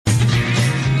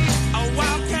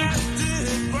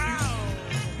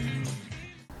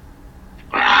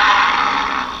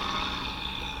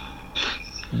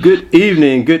Good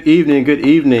evening, good evening, good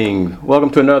evening.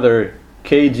 Welcome to another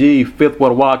KG Fifth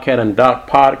Ward Wildcat and Doc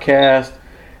podcast.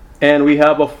 And we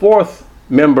have a fourth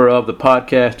member of the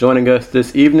podcast joining us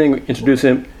this evening.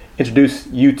 Introduce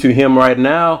you to him right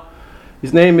now.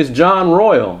 His name is John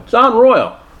Royal. John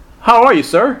Royal, how are you,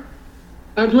 sir?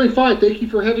 I'm doing fine. Thank you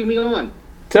for having me on.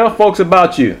 Tell folks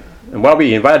about you and why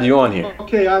we invited you on here.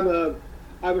 Okay, I'm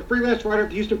a freelance writer at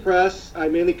the Houston Press. I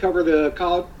mainly cover the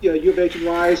college, U of H and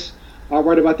Rice. I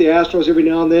write about the Astros every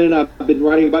now and then, and I've been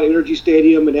writing about Energy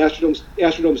Stadium and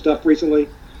Astrodome stuff recently.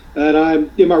 And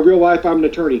in my real life, I'm an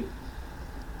attorney.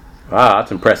 Wow,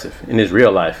 that's impressive in his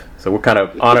real life. So we're kind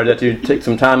of honored that you take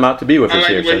some time out to be with us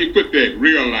here. I like the way you put that,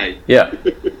 real life. Yeah,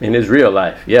 in his real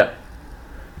life, yeah.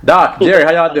 Doc, Jerry,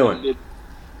 how y'all doing?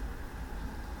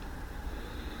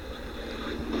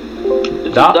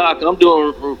 Doc, I'm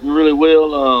doing really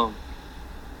well.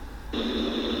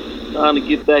 Trying to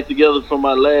get back together from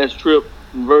my last trip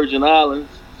in Virgin Islands,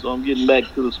 so I'm getting back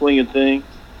to the swinging thing.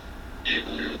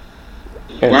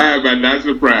 Why am I not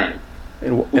surprised?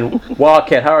 And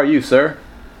Wildcat, how are you, sir?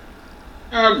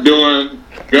 I'm doing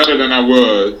better than I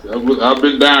was. I've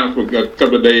been down for a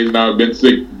couple of days now. I've been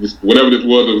sick. Whatever this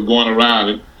was going around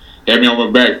and had me on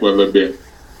my back for a little bit.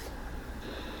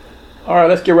 All right,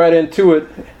 let's get right into it.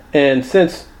 And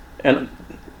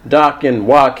Doc and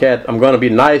Wildcat, I'm going to be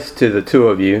nice to the two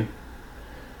of you.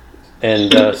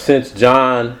 And since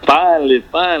John... Finally.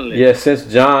 Yeah, since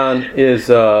John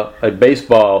is a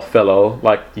baseball fellow,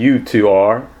 like you two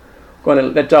are, I'm going to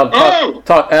let y'all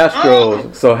talk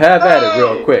Astros. So have at it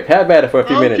real quick. Have at it for a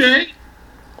few minutes.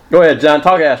 Go ahead, John.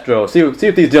 Talk Astros. See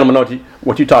if these gentlemen know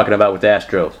what you're talking about with the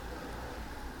Astros.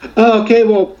 Okay,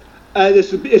 well,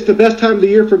 it's the best time of the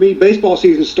year for me. Baseball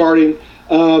season starting.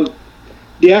 The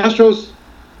Astros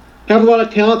have a lot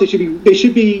of talent. They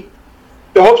should be.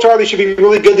 The hopes are they should be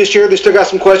really good this year. They still got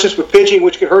some questions with pitching,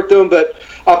 which could hurt them. But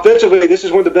offensively, this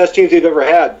is one of the best teams they've ever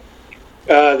had.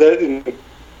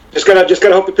 Just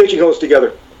gotta hope the pitching holds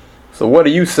together. So, what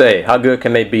do you say? How good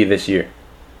can they be this year?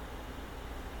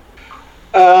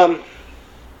 I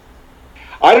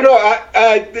don't know.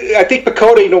 I think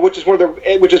PECOTA, which is one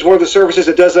of the services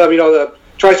that does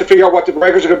tries to figure out what the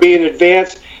records are going to be in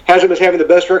advance, has them as having the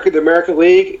best record in the American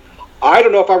League. I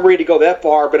don't know if I'm ready to go that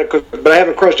far, but I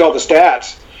haven't crunched all the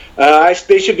stats.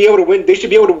 They should be able to win. They should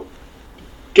be able to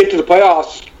get to the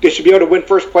playoffs. They should be able to win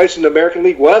first place in the American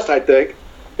League West, I think.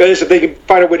 That is, if they can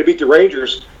find a way to beat the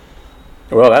Rangers.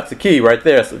 Well, that's the key right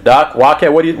there. So, Doc,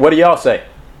 Wildcat, what do y'all say?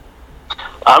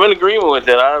 I'm in agreement with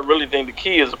that. I really think the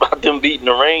key is about them beating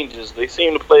the Rangers. They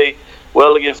seem to play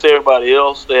well against everybody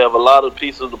else. They have a lot of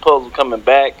pieces of the puzzle coming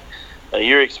back.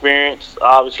 Your experience,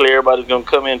 obviously everybody's going to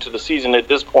come into the season at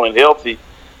this point healthy.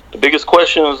 The biggest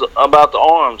question is about the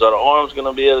arms. Are the arms going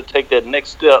to be able to take that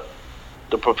next step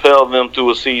to propel them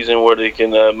through a season where they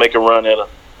can make a run at a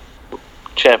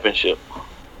championship?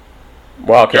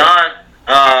 Wildcat. John,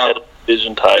 at a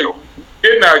division title.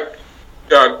 Getting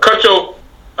Keuchel,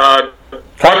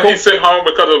 why he sent home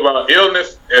because of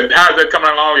illness, and how is that coming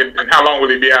along, and how long will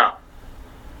he be out?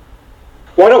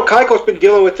 Well, I know Keuchel's been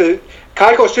dealing with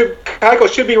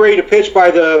Keuchel should be ready to pitch by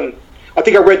the. I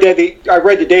think I read today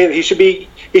that he should be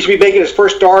making his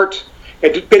first start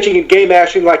and pitching in game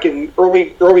action like in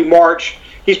early March.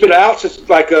 He's been out since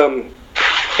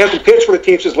hasn't pitched for the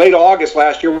team since late August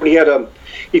last year when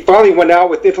he finally went out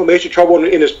with inflammation trouble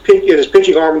in his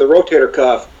pitching arm and the rotator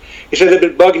cuff. He said they've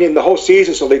been bugging him the whole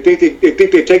season, so they think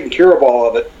they've taken care of all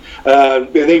of it.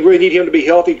 And they really need him to be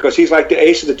healthy because he's like the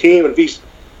ace of the team, and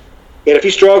if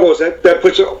he struggles, that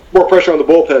puts more pressure on the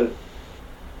bullpen.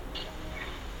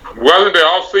 Wasn't the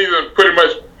offseason pretty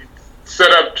much set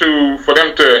up for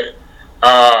them to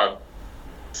find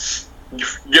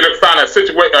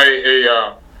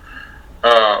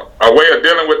a way of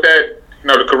dealing with that?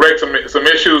 To correct some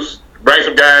issues, bring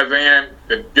some guys in,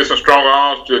 and get some stronger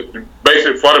arms to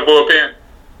basically for the bullpen.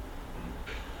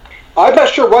 I'm not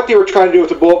sure what they were trying to do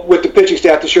with the pitching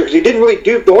staff this year because they didn't really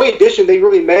do. The only addition they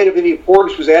really made of any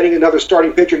importance was adding another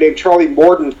starting pitcher named Charlie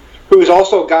Morton, who is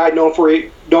also a guy known for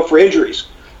injuries.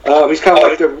 He's kind of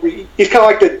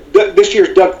like this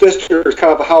year's Doug Fister is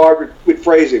kind of how I would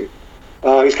phrase him.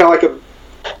 He's kind of like a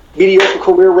mediocre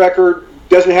career record.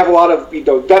 Doesn't have a lot of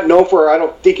not known for. I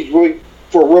don't think he's really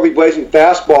for a really blazing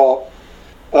fastball.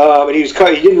 And he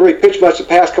didn't really pitch much the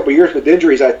past couple of years with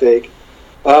injuries, I think.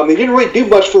 They didn't really do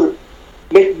much for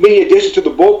make many additions to the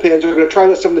bullpens. They're going to try to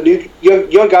let some of the new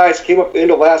young guys came up at the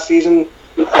end of last season,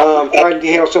 trying to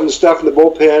handle some of the stuff in the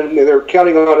bullpen. And they're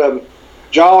counting on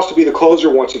Giles to be the closer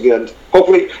once again.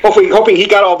 Hoping he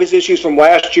got all of his issues from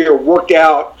last year worked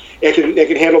out and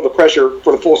can handle the pressure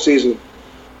for the full season.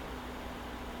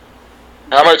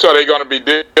 How much are they going to be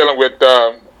dealing with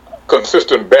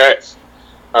consistent bats?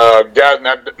 Guys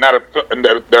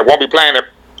that won't be playing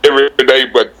every day,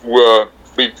 but will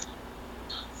be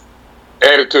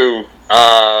added to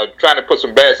trying to put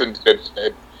some bats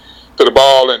to the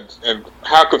ball, and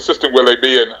how consistent will they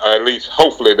be? And at least,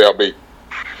 hopefully, they'll be.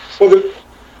 Well,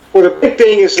 the big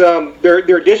thing is their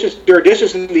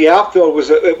additions in the outfield was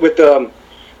with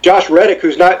Josh Reddick,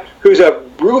 who's a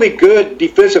really good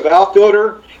defensive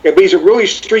outfielder, but he's a really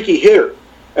streaky hitter,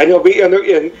 and he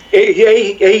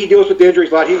deals with the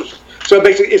injuries a lot. So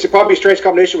basically, it's probably a strange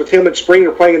combination with him and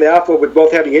Springer playing in the outfield with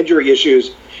both having injury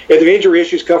issues, and the injury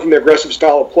issues come from their aggressive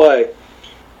style of play.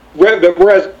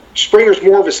 Whereas Springer's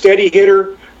more of a steady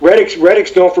hitter, Reddick's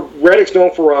known for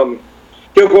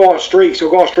he'll go on streaks. He'll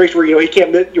go on streaks where he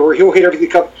can't hit, or he'll hit everything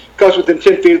that comes within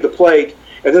 10 feet of the plate,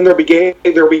 and then there'll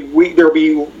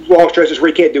be long stretches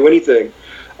where he can't do anything.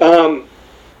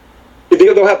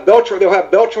 They'll have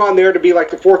Beltran there to be like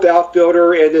the fourth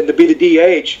outfielder, and then to be the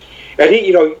DH. And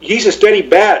he's a steady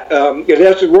bat. And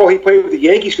that's the role he played with the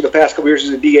Yankees for the past couple years as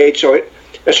a DH. So it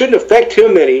shouldn't affect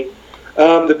him any.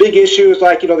 The big issue is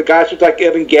the guys with like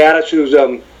Evan Gattis, who's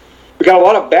we got a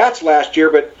lot of bats last year,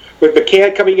 but with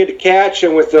McCann coming in to catch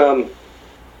and with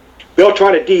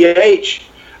Beltran at DH,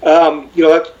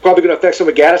 that's probably going to affect some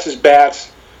of Gattis's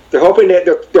bats. They're hoping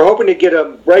to get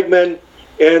Bregman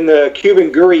and the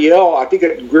Cuban Gurriel. I think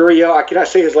that Gurriel, I cannot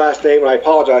say his last name, and I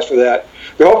apologize for that.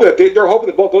 They're hoping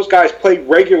that both those guys play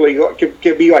regularly,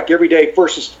 can be like everyday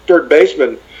first and third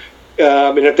baseman.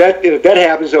 And if that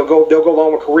happens, they'll go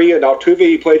along with Correa and Altuve.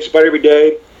 He plays about every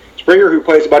day. Springer, who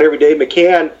plays about every day.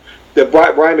 McCann,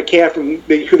 Brian McCann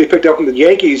who they picked up from the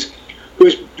Yankees,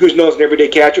 who's known as an everyday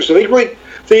catcher. So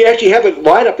they actually have a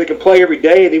lineup that can play every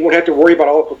day, and they won't have to worry about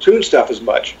all the platoon stuff as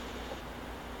much.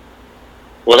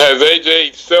 Well, has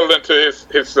AJ settled into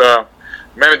his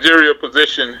managerial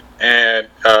position, and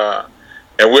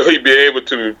will he be able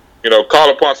to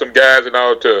call upon some guys in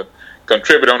order to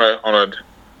contribute on a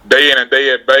day in and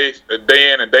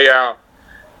day out?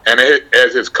 And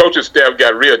as his coaching staff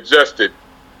got readjusted,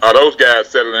 are those guys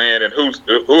settling in, and who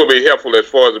will be helpful as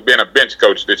far as being a bench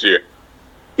coach this year?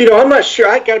 I'm not sure.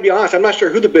 I got to be honest. I'm not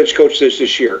sure who the bench coach is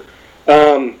this year.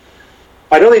 I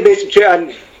know they made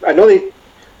some. I know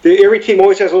every team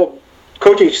always has a little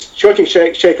coaching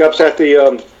shakeups at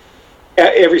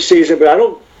every season, but I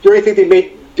don't really think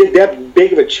they did that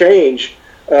big of a change.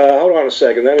 Hold on a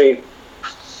second. I'm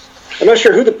not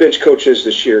sure who the bench coach is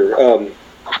this year.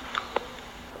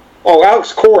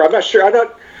 Alex Cora. I'm not sure. I'm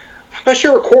not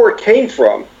sure where Cora came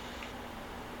from.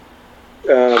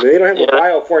 They don't have a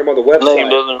bio for him on the website. Name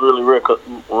doesn't really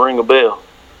ring a bell.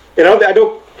 And I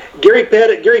know Gary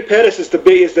Pettis is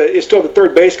still the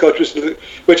third base coach,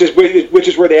 which is where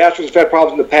the Astros have had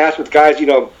problems in the past with guys,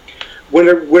 when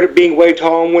they're being waved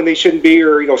home when they shouldn't be,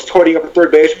 or toting up at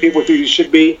third base when people think they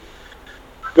should be.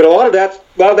 But a lot of that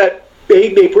may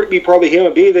be probably him,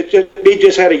 and B, that they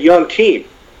just had a young team,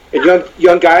 and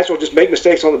young guys will just make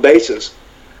mistakes on the bases.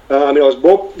 His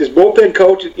bullpen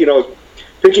coach,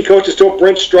 pitching coach is still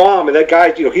Brent Strom, and that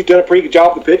guy, he's done a pretty good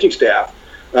job with the pitching staff.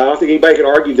 I don't think anybody can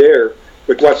argue there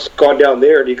with what's gone down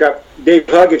there. And you got Dave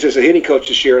Huggins as a hitting coach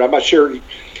this year, and I'm not sure.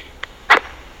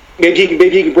 Maybe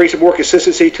he can bring some more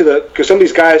consistency because some of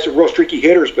these guys are real streaky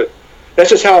hitters, but that's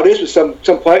just how it is with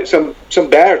some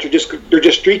batters. They're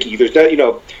just streaky. There's that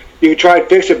you can try and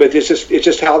fix it, but it's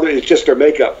just their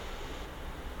makeup.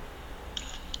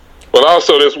 Well,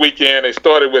 also this weekend they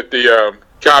started with the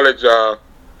college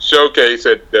showcase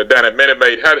down at Minute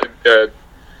Maid.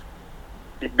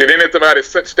 Did anybody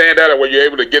stand out, or were you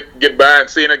able to get by and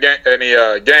see any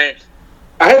games?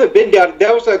 I haven't been down.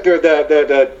 That was like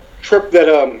the trip,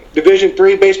 that Division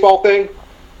III baseball thing.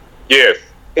 Yes.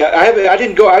 Yeah, I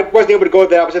didn't go. I wasn't able to go to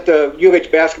that. I was at the U of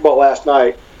H basketball last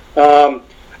night. I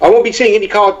won't be seeing any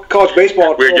college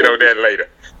baseball. We'll get on that later.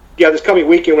 Yeah, this coming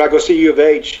weekend when I go see U of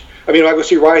H. When I go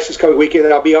see Rice this coming weekend,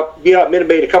 and I'll be out Minute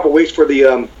Maid in a couple of weeks for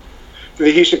the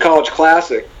Houston College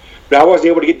Classic. But I wasn't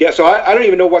able to get down, so I don't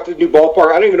even know what the new ballpark.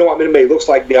 I don't even know what Minute Maid looks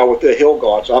like now with the hill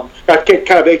gone. So I'm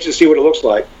kind of anxious to see what it looks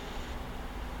like.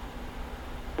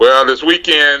 Well, this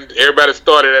weekend everybody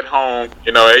started at home.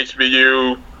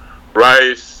 HBU,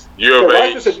 Rice, U of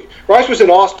H. Rice was in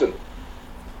Austin.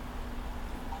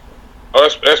 Oh,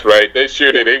 that's right. They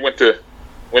sure did. They went to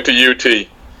UT.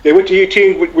 They went to UT.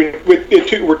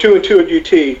 We're 2-2 at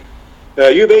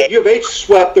UT. U of H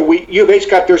swept the week. U of H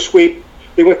got their sweep.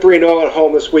 They went 3-0 at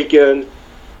home this weekend,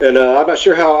 and I'm not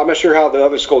sure how the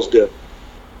other schools did.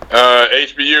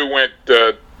 HBU went.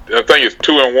 I think it's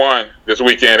 2-1 this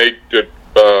weekend. They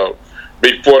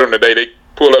beat Fordham today. They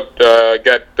pulled up,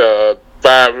 got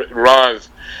 5 runs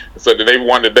So they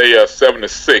won today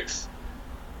 7-6.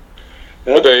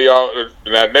 But they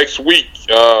now next week,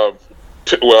 on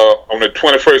the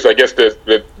 21st, I guess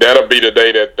that'll be the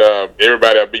day that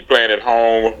everybody will be playing at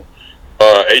home.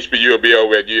 HBU will be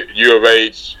over at U of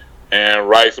H, and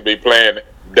Rice will be playing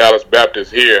Dallas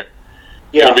Baptist here.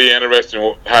 Yeah. It'll be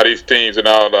interesting how these teams and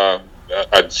all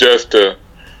adjust to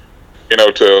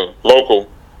local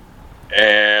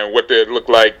and what they look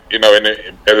like.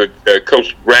 As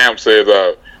Coach Graham says,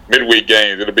 midweek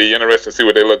games. It'll be interesting to see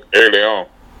what they look early on.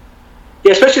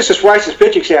 Yeah, especially since Rice's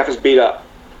pitching staff is beat up.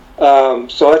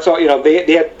 So that's all.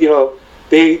 They had.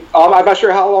 I'm not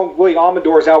sure how long Willie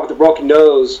Amador is out with a broken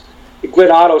nose.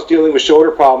 Glenn Otto's dealing with shoulder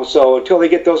problems. So until they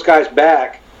get those guys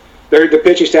back, the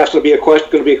pitching staff's going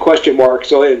to be a question mark.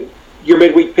 So in your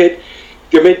midweek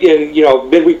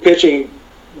midweek pitching,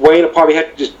 Wayne will probably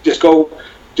have to just go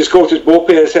with his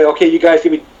bullpen and say, okay, you guys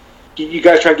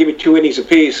try and give me 2 innings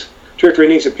apiece, 2 or 3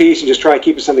 innings apiece, and just try and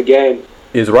keep us in the game.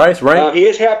 Is Rice ranked? He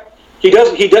is happy. He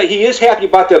is happy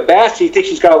about the bats. He thinks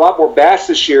he's got a lot more bats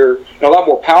this year and a lot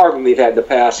more power than they've had in the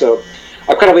past. So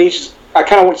I kind of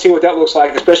want to see what that looks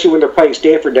like, especially when they're playing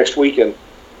Stanford next weekend.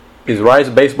 Is Rice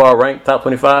baseball ranked top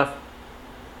 25?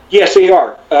 Yes, they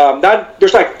are.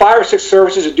 There's like 5 or 6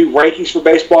 services that do rankings for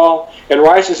baseball, and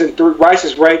Rice is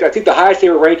ranked. I think the highest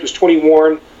they were ranked was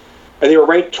 21, and they were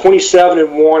ranked 27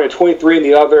 in one and 23 in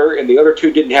the other, and the other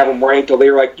 2 didn't have them ranked, so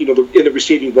they were in the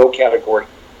receiving vote category.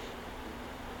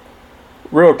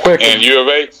 Real quick. And U of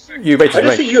H? U of H is ranked. I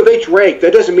just see U of H ranked.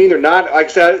 That doesn't mean they're not. Like I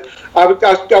said, I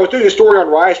was doing a story on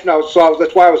Rice, and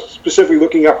that's why I was specifically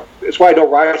looking up. That's why I know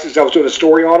Rice, is I was doing a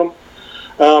story on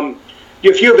them.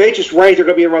 If U of H is ranked, they're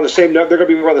going to be around the same. They're going to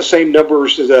be around the same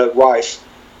numbers as Rice.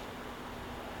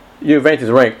 U of H is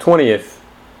ranked 20th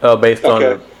based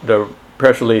on the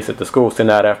press release that the school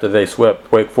sent out after they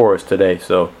swept Wake Forest today.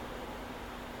 So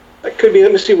that could be.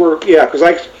 Let me see where. Yeah, because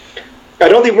I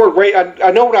don't think we're ranked.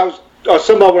 I know when I was.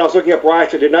 Somehow when I was looking up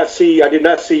Rice, I did not see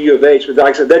U of H. But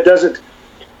like I said, that doesn't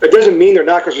mean they're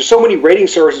not, because there's so many rating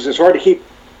services. It's hard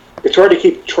to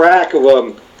keep track of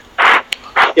them.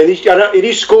 And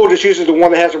each school just uses the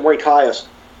one that has them ranked highest.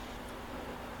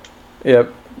 Yeah,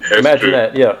 imagine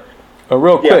that. Yeah,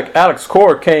 real quick, Alex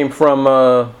Core came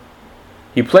from.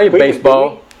 He played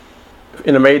baseball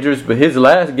in the majors, but his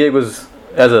last gig was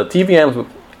as a TV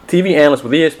analyst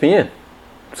with ESPN.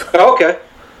 Oh, okay.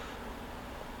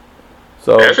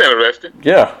 So that's interesting.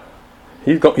 Yeah,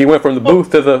 he went from the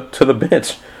booth to the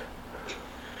bench.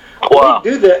 Wow. They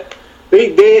do that. They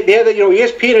have that.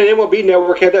 ESPN and MLB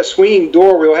Network have that swinging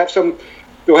door where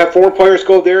they'll have foreign players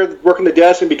go there, work on the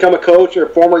desk, and become a coach, or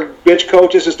former bench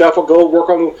coaches and stuff will go work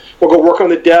on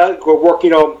the desk, go work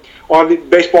on the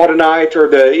Baseball Tonight or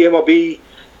the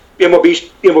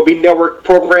MLB Network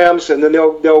programs, and then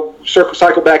they'll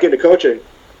cycle back into coaching.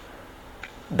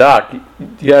 Doc,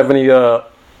 do you have any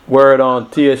word on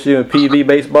TSU and PV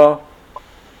baseball?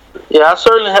 Yeah, I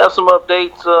certainly have some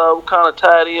updates. We're kind of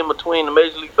tied in between the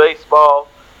Major League Baseball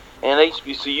and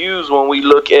HBCUs when we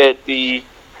look at the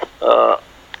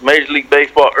Major League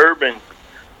Baseball Urban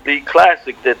League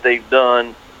Classic that they've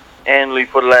done annually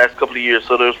for the last couple of years.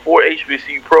 So there's 4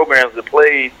 HBCU programs that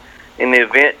played in the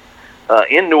event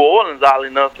in New Orleans, oddly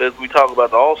enough, as we talk about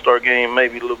the All-Star game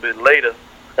maybe a little bit later,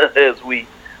 as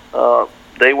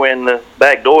they were in the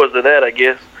back doors of that, I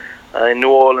guess. In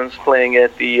New Orleans, playing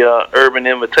at the Urban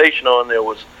Invitational, and there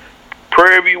was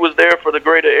Prairie View was there for the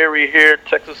greater area here.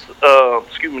 Not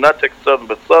Texas Southern,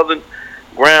 but Southern,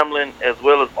 Grambling, as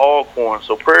well as Alcorn.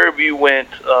 So Prairie View went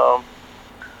 1-2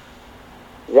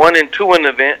 in the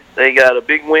event. They got a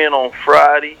big win on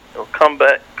Friday. They'll come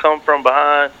from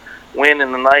behind, win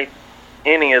in the 9th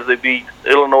inning as they beat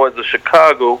Illinois to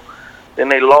Chicago. Then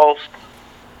they lost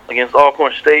against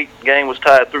Alcorn State. Game was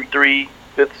tied 3-3.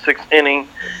 5th, 6th inning,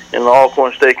 and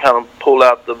Alcorn State kind of pulled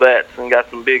out the bats and got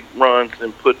some big runs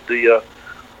and put the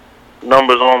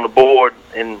numbers on the board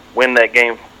and win that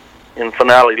game in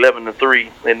finale 11-3.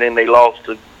 And then they lost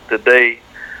today,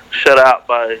 shut out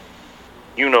by,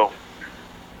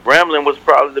 Grambling was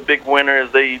probably the big winner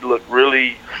as they looked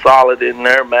really solid in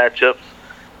their matchups.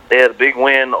 They had a big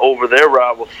win over their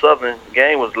rival Southern. The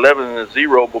game was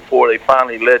 11-0 before they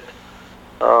finally let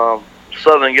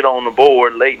Southern get on the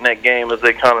board late in that game as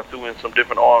they kind of threw in some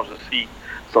different arms to see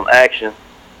some action.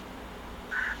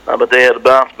 But they had to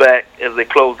bounce back as they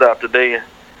closed out today and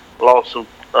lost some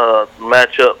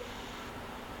matchup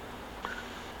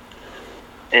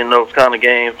in those kind of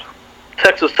games.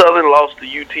 Texas Southern lost to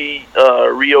UT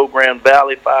Rio Grande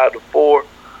Valley 5-4,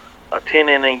 a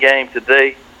 10-inning game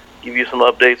today. Give you some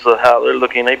updates of how they're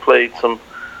looking. They played some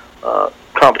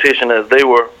competition as they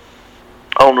were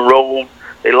on the road.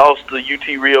 They lost to UT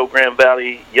Rio Grande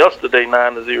Valley yesterday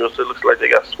 9-0, so it looks like they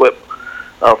got swept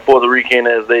for the weekend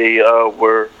as they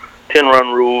were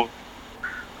 10-run ruled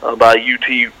by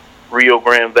UT Rio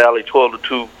Grande Valley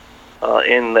 12-2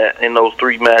 in those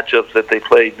three matchups that they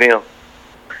played them.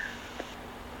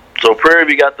 So Prairie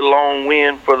View got the long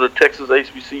win for the Texas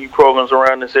HBCU programs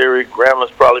around this area. Gramblin's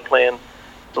probably playing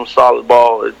some solid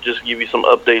ball. It just give you some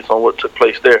updates on what took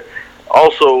place there.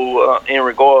 Also, in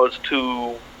regards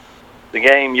to the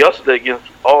game yesterday against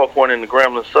Alcorn and the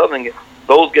Grambling Southern,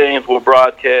 those games were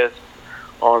broadcast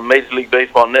on Major League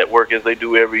Baseball Network as they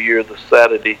do every year, the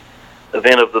Saturday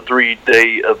event of the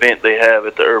 3-day event they have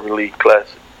at the Urban League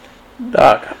Classic.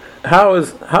 Doc,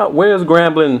 where's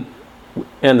Grambling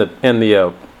and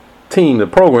the team, the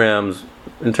programs,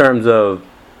 in terms of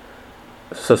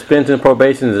suspension,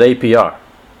 probations, APR?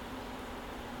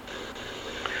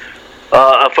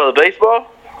 For the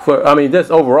baseball? Just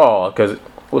overall, because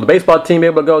will the baseball team be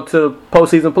able to go to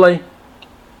postseason play?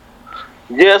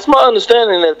 Yeah, it's my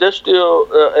understanding that they're still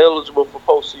eligible for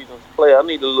postseason play. I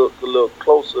need to look a little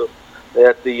closer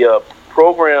at the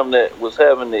program that was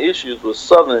having the issues with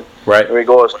Southern in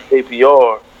regards to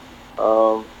APR.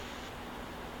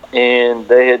 And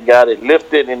they had got it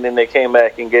lifted, and then they came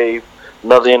back and gave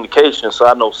another indication. So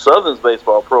I know Southern's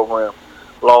baseball program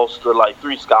lost like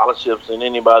 3 scholarships, and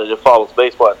anybody that follows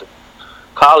baseball at the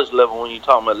college level, when you're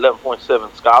talking about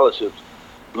 11.7 scholarships,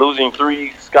 losing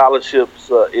 3 scholarships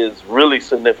is really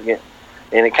significant,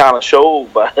 and it kind of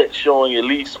showed by showing at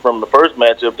least from the first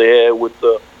matchup they had with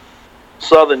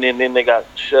Southern, and then they got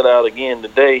shut out again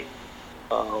today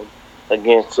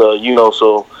against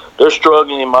so they're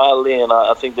struggling mildly, and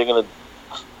I think they're going to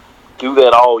do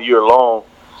that all year long.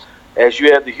 As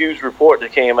you had the huge report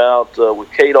that came out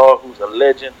with Kadar, who's a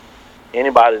legend.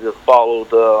 Anybody that followed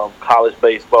college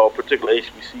baseball, particularly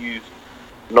HBCUs,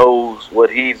 knows what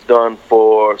he's done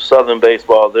for Southern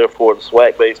baseball, therefore the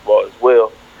SWAC baseball as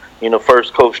well.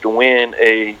 First coach to win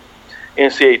a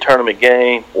NCAA tournament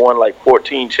game, won like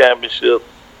 14 championships.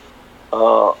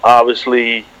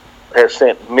 Obviously has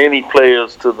sent many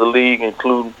players to the league,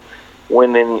 including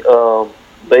winning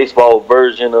baseball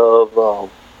version of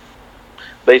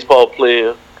Baseball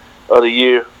Player of the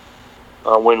Year.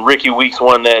 When Ricky Weeks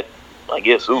won that, I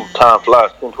guess, time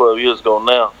flies, 10, 12 years ago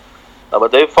now.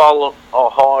 But they followed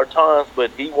hard times,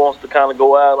 but he wants to kind of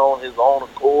go out on his own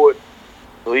accord.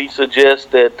 So he suggests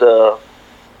that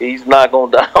he's not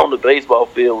going to die on the baseball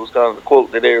field, was kind of the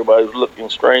quote that everybody was looking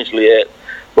strangely at.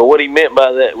 But what he meant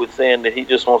by that was saying that he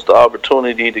just wants the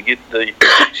opportunity to get the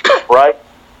right.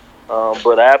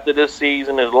 But after this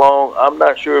season is long, I'm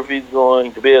not sure if he's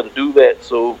going to be able to do that.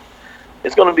 So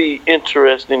it's going to be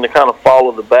interesting to kind of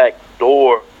follow the back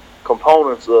door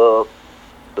components of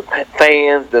the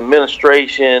fans, the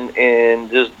administration,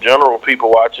 and just general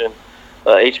people watching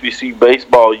HBC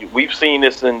baseball. We've seen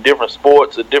this in different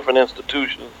sports at different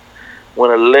institutions when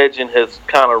a legend has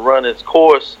kind of run its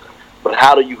course, but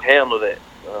how do you handle that?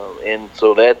 And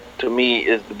so that, to me,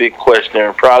 is the big question.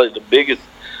 And probably the biggest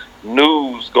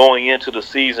news going into the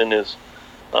season is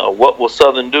what will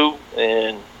Southern do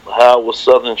and how will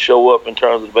Southern show up in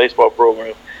terms of the baseball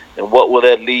program, and what will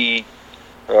that lead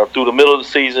through the middle of the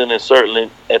season and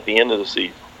certainly at the end of the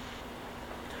season.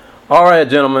 All right,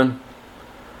 gentlemen.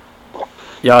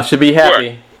 Y'all should be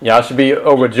happy. Y'all should be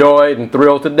overjoyed and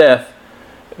thrilled to death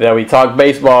that we talk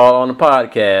baseball on the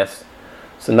podcast.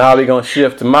 So now we're going to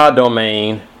shift to my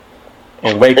domain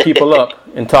and wake people up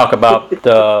and talk about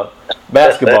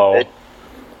basketball.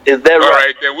 Is that right? All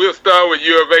right, then we'll start with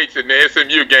U of H in the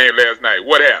SMU game last night.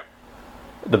 What happened?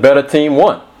 The better team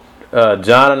won.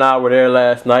 John and I were there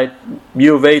last night.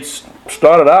 U of H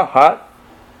started out hot,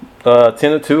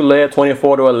 10-2, led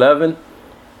 24-11,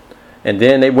 and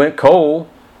then they went cold.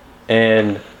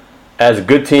 And as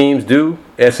good teams do,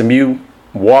 SMU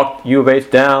walked U of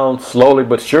H down slowly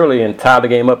but surely and tied the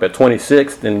game up at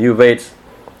 26. Then U of H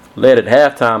led at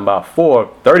halftime by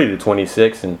 4,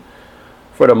 30-26, and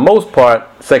for the most part,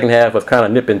 second half was kind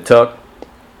of nip and tuck.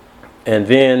 And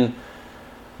then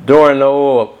during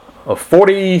a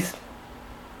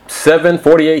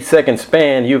 48-second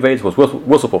span, U of H was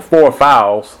whistled for 4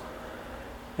 fouls.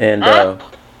 And, so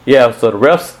the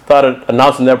refs started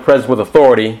announcing their presence with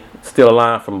authority, still a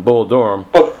line from Bull Durham.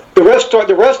 Well, the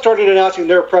refs started announcing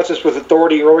their presence with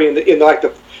authority early in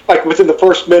within the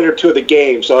first minute or two of the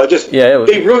game. So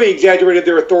they really exaggerated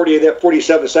their authority in that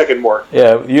 47-second mark.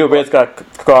 Yeah, U of H got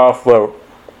cut off for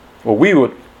what we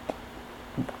would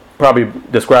probably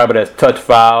describe it as touch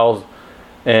fouls,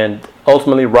 and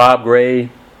ultimately Rob Gray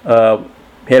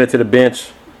headed to the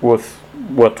bench with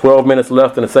 12 minutes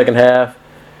left in the second half,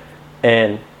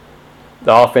 and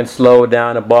The offense slowed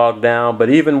down and bogged down. But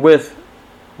even with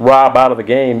Rob out of the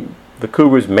game, the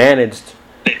Cougars managed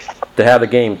to have the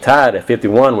game tied at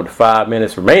 51 with 5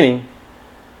 minutes remaining.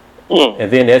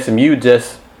 And then SMU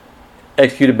just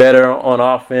executed better on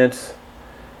offense.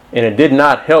 And it did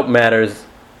not help matters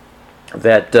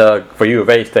that for U of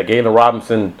H that Galen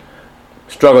Robinson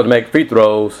struggled to make free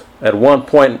throws. At one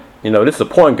point, this is a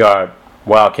point guard,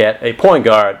 Wildcat. A point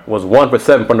guard was 1 for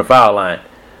 7 from the foul line.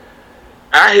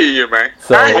 I hear you, man.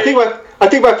 So, I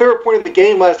think my favorite point of the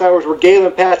game last night was where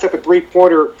Galen passed up a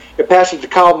 3-pointer and passed it to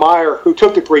Kyle Meyer, who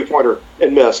took the 3-pointer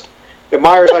and missed. And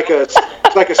Meyer's like a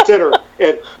center.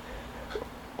 And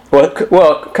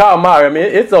well, Kyle Meyer. I mean,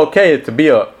 it's okay to be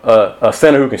a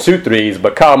center who can shoot threes,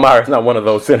 but Kyle Meyer is not one of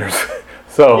those centers.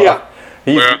 So yeah.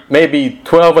 He's maybe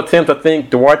 12 attempts. I think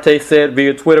Duarte said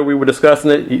via Twitter. We were discussing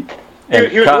it.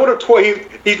 He was 1 of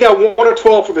 12. He's now 1 of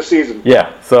 12 for the season.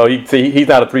 Yeah, so he's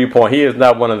not a 3-point. He is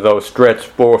not one of those stretch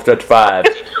 4, stretch 5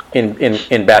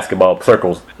 in basketball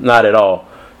circles. Not at all.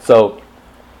 So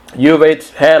U of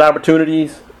H had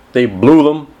opportunities. They blew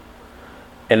them.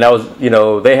 And that was,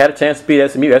 they had a chance to beat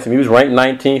SMU. SMU was ranked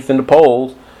 19th in the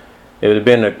polls. It would have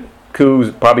been a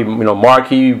Cougs probably,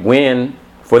 marquee win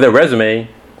for their resume.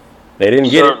 They didn't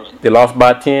get it. They lost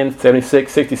by 10,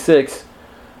 76-66.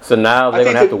 So now they're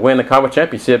going to have to win the conference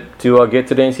championship to get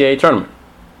to the NCAA tournament.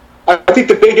 I think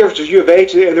the big difference is U of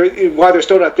H, and why they're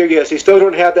still not there yet, is they still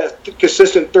don't have that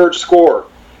consistent third scorer.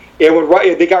 And when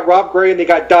they got Rob Gray and they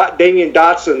got Damian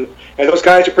Dotson, and those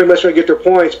guys are pretty much going to get their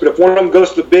points. But if one of them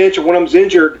goes to the bench or one of them's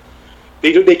injured,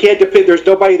 they can't depend. There's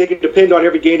nobody they can depend on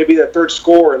every game to be that third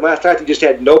scorer. And last night they just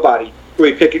had nobody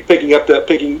really picking it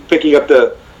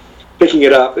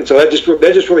up. And so that just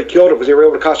really killed him because they were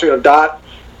able to concentrate on Dot.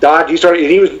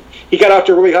 He got off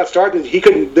to a really hot start. He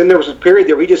couldn't. Then there was a period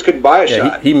there where he just couldn't buy a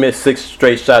shot. He missed 6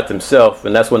 straight shots himself,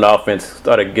 and that's when the offense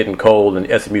started getting cold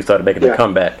and SMU started making a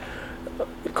comeback.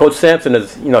 Coach Sampson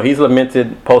is, he's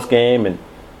lamented post game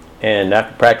and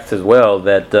after practice as well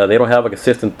that they don't have a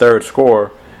consistent third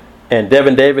scorer, and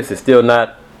Devin Davis is still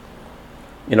not,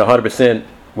 100%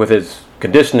 with his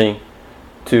conditioning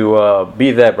to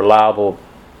be that reliable,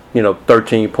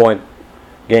 13-point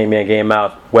game in game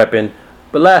out weapon.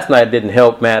 But last night didn't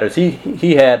help matters.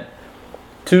 He had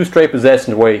 2 straight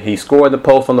possessions where he scored the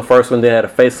post on the first one, then had a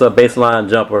face-up baseline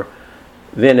jumper.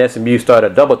 Then SMU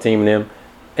started double teaming him,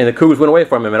 and the Cougars went away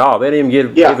from him at all. They didn't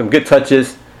even give him good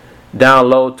touches down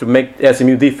low to make the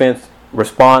SMU defense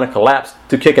respond and collapse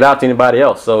to kick it out to anybody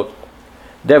else. So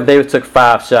Dev Davis took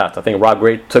 5 shots. I think Rob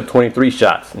Gray took 23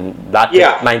 shots and Dot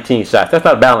took 19 shots. That's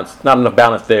not balanced. Not enough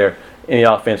balance there in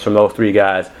the offense from those 3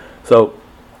 guys. So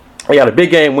we got a big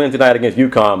game Wednesday night against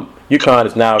UConn. UConn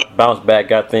is now bounced back,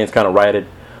 got things kind of righted.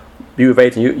 U of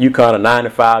H and UConn are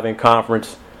 9-5 in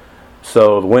conference.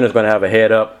 So the winner's going to have a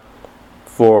head up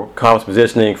for conference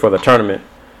positioning for the tournament.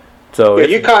 So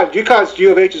UConn's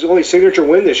U of H's only signature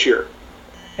win this year.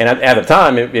 And at the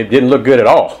time, it didn't look good at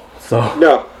all. So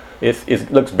no, it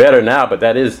looks better now, but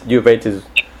that is U of H's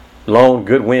lone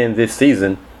good win this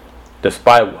season,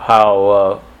 despite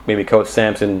how maybe Coach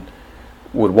Sampson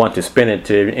would want to spin it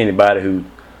to anybody who,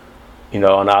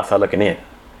 on the outside looking in.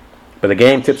 But the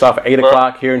game tips off at 8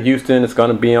 o'clock here in Houston. It's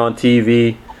going to be on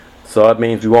TV. So that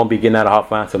means we won't be getting out of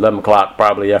Hofline until 11 o'clock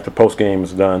probably after post game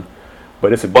is done.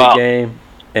 But it's a big game.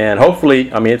 And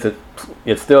hopefully,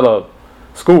 it's still a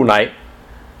school night.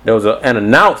 There was an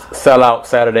announced sellout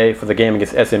Saturday for the game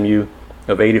against SMU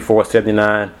of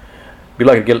 84-79. Be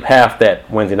lucky to get half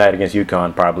that Wednesday night against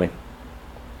UConn probably.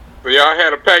 So y'all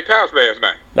had a packed house last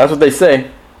night. That's what they say.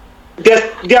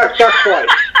 Not quite.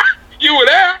 You were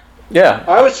there? Yeah.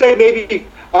 I would say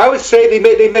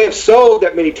they may have sold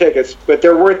that many tickets, but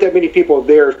there weren't that many people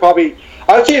there. It's probably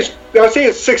I would say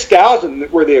it's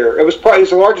 6,000 were there. It was probably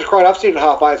the largest crowd I've seen in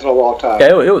Hofheinz in a long time.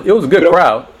 Yeah, it was a good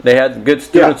crowd. They had good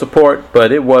student support,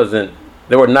 but it wasn't.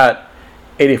 There were not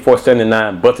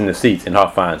 84-79 butts in the seats in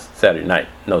Hofheinz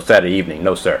Saturday evening.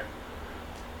 No, sir.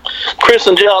 Chris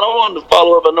and John, I wanted to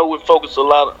follow up. I know we focused a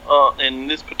lot in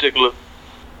this particular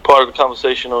part of the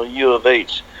conversation on U of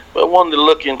H, but I wanted to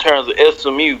look in terms of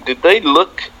SMU. Did they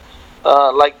look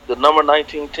like the number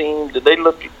 19 team? Did they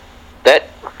look that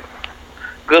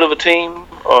good of a team?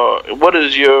 Or what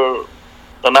is your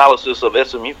analysis of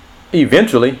SMU?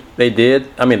 Eventually, they did.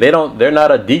 I mean, they're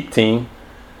not a deep team,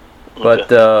 but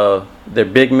their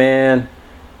big man,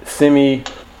 Simi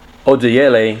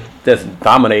Ojayele, just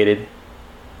dominated.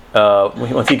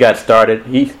 Once he got started,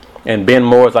 and Ben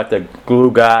Moore is like the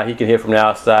glue guy. He can hit from the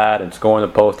outside and score in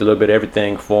the post, a little bit of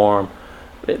everything for him.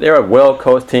 They're a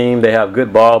well-coached team. They have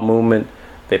good ball movement.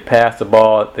 They pass the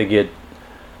ball. They get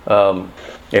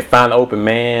they find the open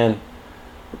man.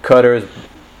 cutters,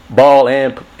 ball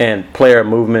and player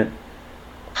movement.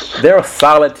 They're a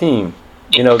solid team.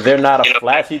 You know, they're not a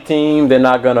flashy team. They're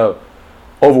not gonna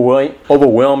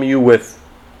overwhelm you with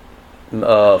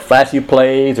flashy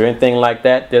plays or anything like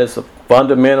that. They're just a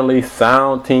fundamentally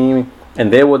sound team,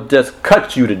 and they will just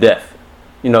cut you to death.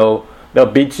 You know, they'll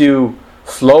beat you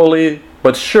slowly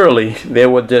but surely. They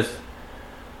will just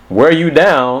wear you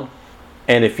down,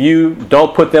 and if you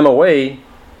don't put them away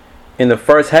in the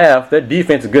first half, their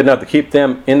defense is good enough to keep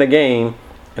them in the game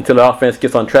until the offense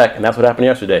gets on track, and that's what happened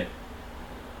yesterday.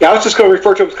 Yeah, I was just going to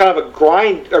refer to it as kind of a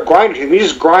grinder team. They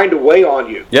just grind away on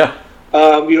you. Yeah.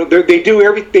 You know, they do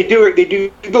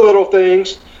the little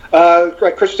things.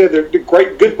 Like Chris said, they're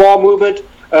great, good ball movement.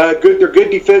 They're good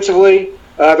defensively.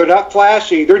 They're not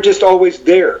flashy. They're just always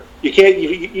there. You can't.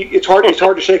 It's hard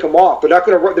to shake them off. They're not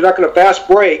going to fast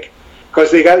break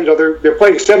because they got, you know, they're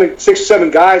playing 6 or 7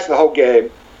 guys the whole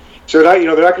game. So they're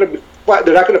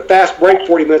not going to fast break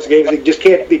 40 minutes a game.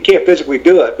 They can't physically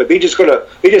do it. But they just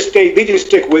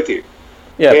stick with you.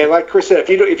 Yeah. And like Chris said,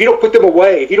 if you don't put them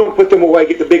away, get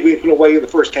the big lead away in the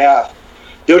first half,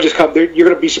 they'll just come. You're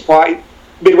going to be surprised.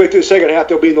 Midway through the second half,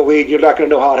 they'll be in the lead. You're not going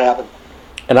to know how it happened.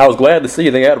 And I was glad to see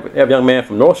they have a young man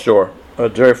from North Shore,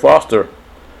 Jerry Foster.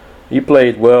 He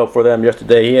played well for them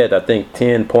yesterday. He had, I think,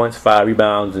 10 points, 5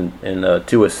 rebounds, and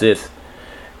 2 assists.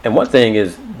 And one thing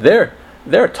is, they're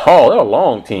tall. They're a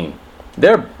long team.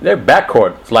 Their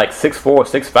backcourt is like 6'4",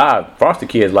 6'5". Foster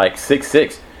kid is like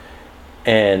 6'6".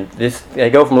 And they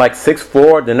go from like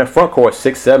 6'4", then their front court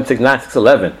 6'7", 6'9",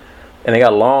 6'11". And they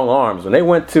got long arms. When they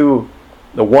went to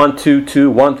the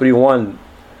 1-2-2, 1-3-1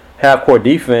 half-court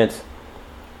defense,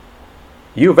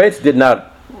 U of H did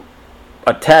not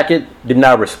attack it, did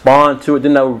not respond to it,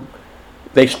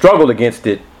 they struggled against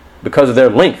it because of their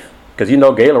length. Because, you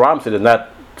know, Galen Robinson is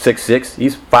not 6'6",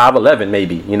 he's 5'11"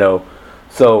 maybe, you know.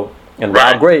 So, and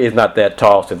Rob Gray is not that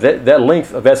tall. So that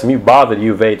length of SMU bothered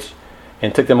U of H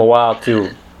and took them a while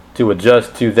to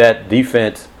adjust to that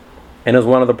defense. And it was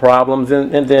one of the problems.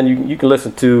 And then you can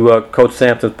listen to Coach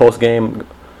Sampson's post-game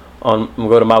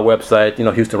go to my website, you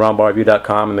know,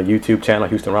 HoustonRoundBallReview.com, and the YouTube channel,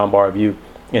 Houston Roundball Review,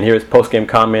 and hear his post-game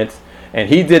comments. And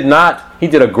he did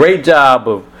a great job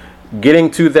of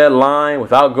getting to that line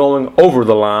without going over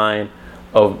the line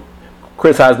of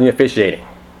criticizing the officiating.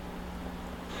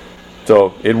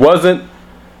 So it wasn't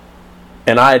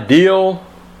an ideal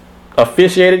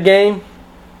officiated game,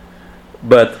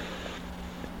 but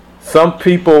some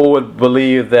people would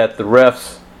believe that the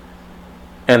refs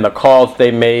and the calls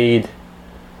they made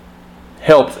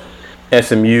helped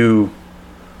SMU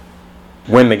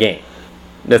win the game.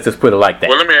 Let's just put it like that.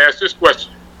 Well, let me ask this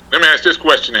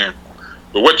question then.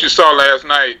 But what you saw last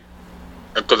night,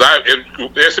 because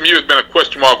SMU has been a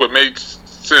question mark with me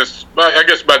since, I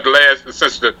guess,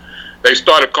 since they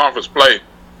started conference play.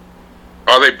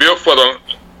 Are they built for the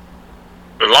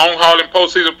long haul in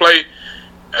postseason play?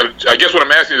 I guess what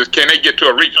I'm asking is, can they get to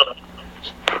a regional?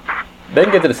 They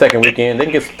can get to the second weekend. They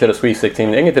can get to the Sweet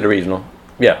 16. They can get to the regional.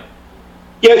 Yeah.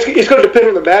 Yeah, it's going to depend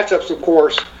on the matchups, of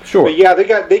course. Sure. But yeah, they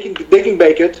can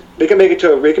make it. They can make it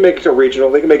to a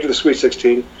regional. They can make it to the Sweet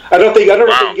 16. I don't think they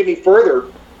can get any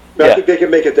further. But I think they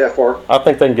can make it that far. I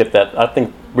think they can get that. I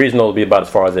think regional will be about as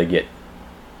far as they get.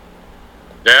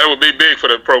 Yeah, it would be big for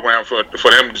the program for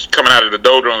them just coming out of the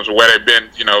doldrums of where they've been,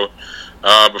 you know,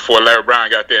 before Larry Brown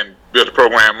got there and built the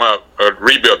program up, or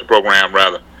rebuilt the program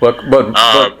rather. But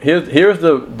here's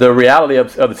the reality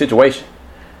of the situation.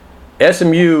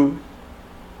 SMU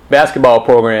basketball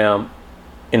program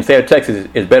in the state of Texas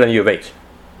is better than U of H,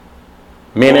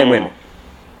 men and women.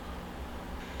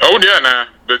 Oh yeah, now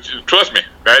trust me,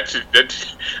 I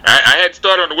had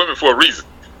started on the women for a reason.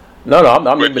 No,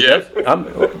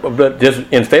 but just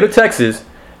in the state of Texas,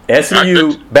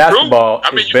 SMU basketball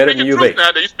is better than U of H.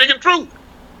 Now they're speaking truth.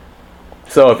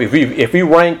 So if we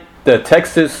rank the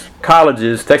Texas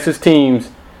colleges, Texas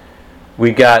teams,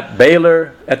 we got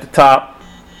Baylor at the top.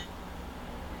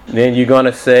 Then you're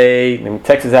gonna say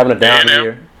Texas having a down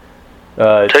year.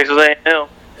 Texas A&M,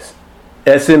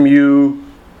 SMU,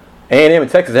 A&M,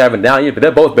 and Texas having a down year, but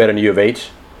they're both better than U of H.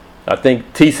 I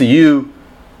think TCU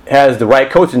has the right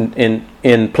coach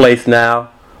in place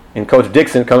now, and Coach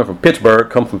Dixon, coming from Pitt,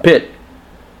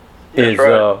 is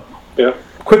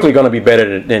quickly going to be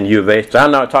better than U of H. John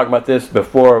and I were talking about this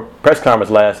before press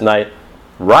conference last night.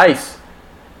 Rice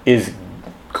is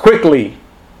quickly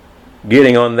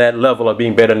getting on that level of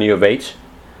being better than U of H.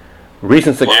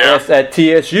 Recent success at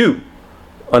TSU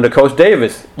under Coach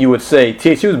Davis, you would say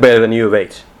TSU is better than U of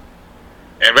H.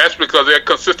 And that's because they're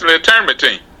consistently a tournament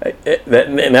team.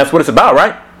 And that's what it's about,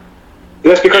 right?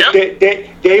 And that's because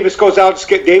Davis goes out.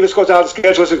 Davis goes out.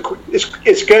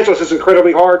 His schedule is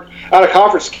incredibly hard out of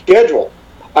conference schedule.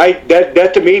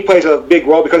 That to me plays a big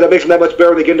role because that makes them that much better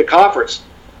when they get into conference.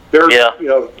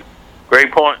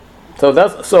 Great point.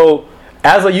 So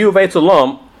as a U of H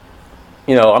alum,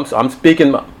 I'm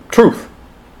speaking truth.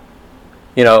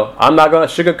 I'm not going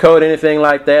to sugarcoat anything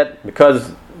like that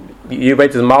because U of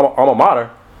H is my alma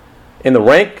mater. In the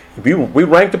rank, we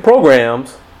rank the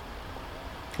programs.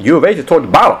 U of H is toward the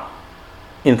bottom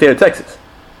in the state of Texas.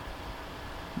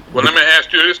 Well, let me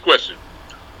ask you this question: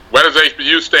 where does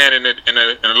HBU stand in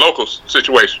a local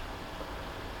situation?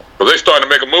 Because they're starting to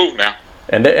make a move now.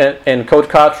 And Coach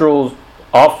Cottrell's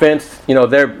offense,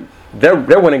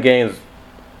 they're winning games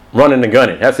running and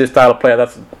gunning. That's his style of play.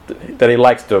 That he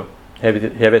likes to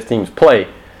have his teams play.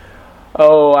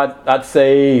 Oh, I'd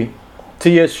say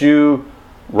TSU,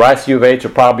 Rice, U of H are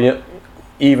probably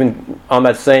even on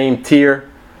that same tier,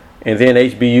 and then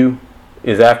HBU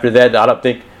is after that. I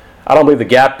don't believe the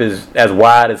gap is as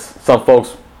wide as some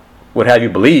folks would have you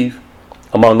believe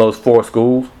among those four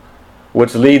schools,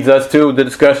 which leads us to the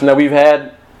discussion that we've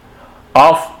had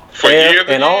off air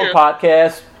and on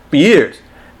podcasts for years.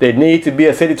 There needs to be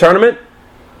a city tournament.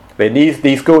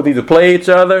 These schools need to play each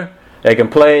other. They can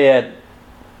play at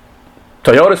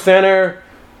Toyota Center,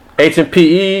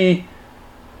 H&PE,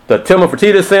 the Tillman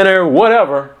Fertitta Center,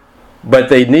 whatever, but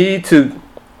they need to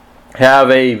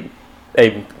have a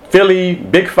Philly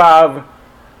Big Five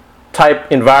type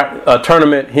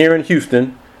tournament here in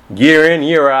Houston, year in,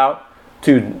 year out,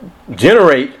 to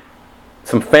generate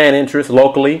some fan interest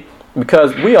locally,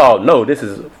 because we all know this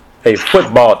is a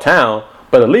football town,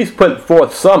 but at least put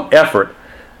forth some effort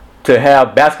to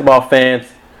have basketball fans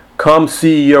come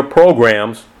see your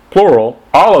programs, plural,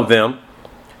 all of them,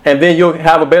 and then you'll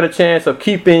have a better chance of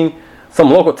keeping some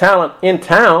local talent in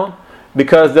town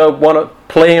because they'll want to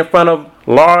play in front of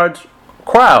large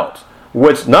crowds,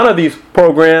 which none of these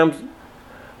programs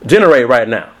generate right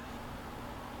now.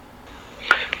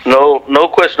 No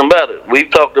question about it.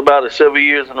 We've talked about it several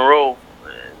years in a row.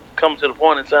 Come to the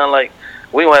point it sounds like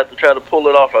we don't have to try to pull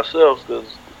it off ourselves because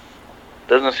it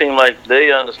doesn't seem like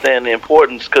they understand the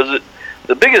importance. Because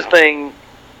the biggest thing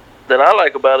that I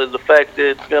like about it is the fact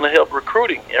that it's going to help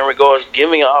recruiting in regards to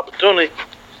giving an opportunity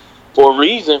or a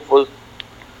reason for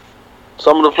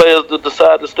some of the players to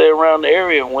decide to stay around the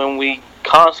area when we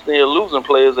constantly are losing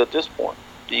players at this point.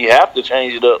 You have to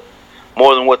change it up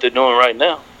more than what they're doing right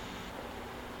now.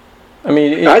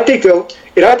 I think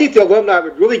the alumni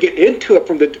would really get into it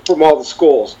from all the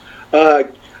schools. I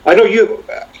know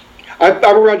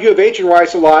I'm around U of H and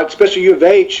Rice a lot, especially U of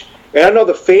H, and I know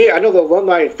the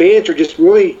alumni and fans are just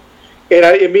really. And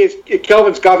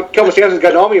Kelvin Sampson's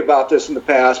gotten on me about this in the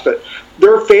past, but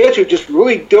there are fans who just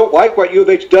really don't like what U of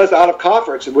H does out of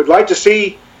conference and would like to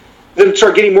see them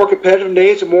start getting more competitive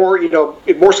names and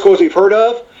more schools they've heard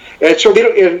of. And so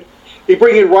they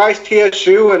bring in Rice,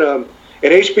 TSU, and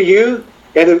HBU,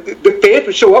 and the fans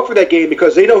would show up for that game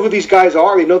because they know who these guys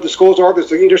are. They know the schools are. There's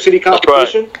the intercity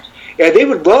competition, and they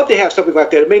would love to have something like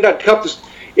that. It may not help this.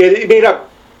 It may not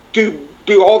do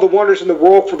all the wonders in the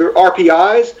world for their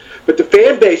RPIs, but the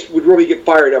fan base would really get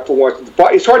fired up for once.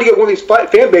 It's hard to get one of these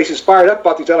fan bases fired up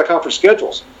about these out-of-conference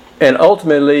schedules. And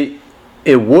ultimately,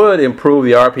 it would improve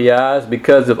the RPIs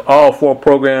because if all four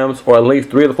programs, or at least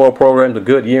three of the four programs, are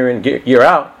good year in, year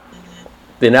out,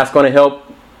 then that's going to help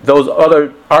those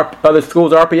other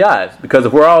schools' RPIs. Because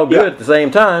if we're all good at the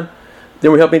same time,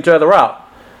 then we're helping each other out.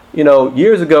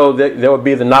 Years ago, there would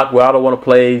be the knock, well, I don't want to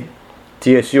play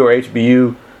TSU or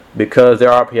HBU because their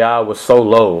RPI was so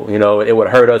low. It would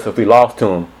hurt us if we lost to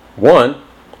them. One,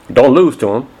 don't lose to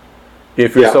them.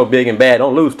 If you're so big and bad,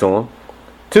 don't lose to them.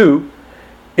 Two,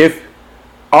 if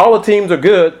all the teams are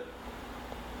good,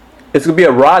 it's going to be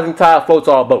a rising tide floats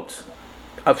all boats.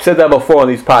 I've said that before on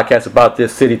these podcasts about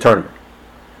this city tournament.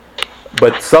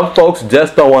 But some folks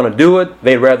just don't want to do it.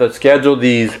 They'd rather schedule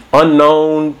these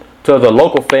unknown to the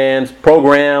local fans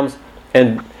programs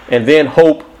and then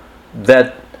hope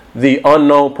that the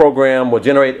unknown program will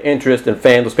generate interest and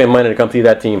fans will spend money to come see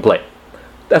that team play.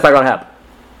 That's not going to happen.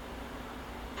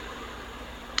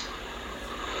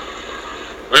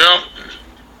 Well,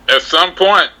 at some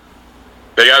point,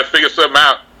 they got to figure something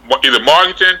out. Either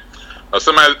Morganton or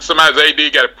somebody's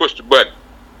AD got to push the button.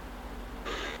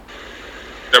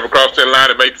 Step across that line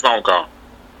and make the phone call.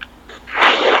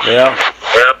 Yeah.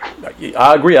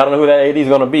 I agree. I don't know who that AD is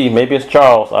going to be. Maybe it's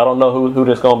Charles. I don't know who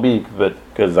that's going to be, but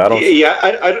because I don't. Yeah,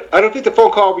 I don't think the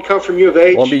phone call will come from U of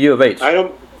H. Won't be U of H. I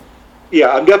don't.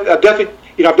 Yeah, I'm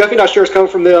definitely not sure it's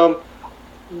coming from them.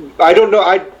 I don't know.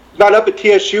 I'm not up at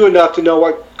TSU enough to know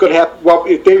what's going to happen. Well,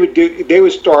 if they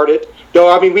would start it, No,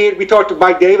 I mean, we talked to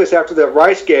Mike Davis after the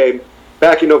Rice game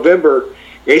back in November.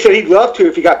 And he said he'd love to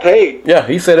if he got paid. Yeah,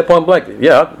 he said it point blank.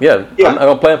 Yeah. I'm not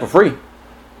going to play him for free.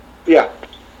 Yeah.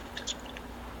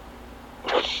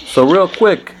 So real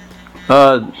quick,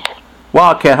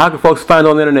 Wildcat, how can folks find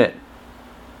you on the internet?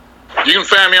 You can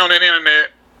find me on the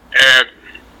internet at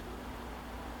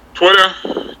Twitter,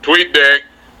 TweetDeck,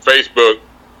 Facebook,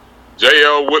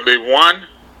 J.L. Woodley 1,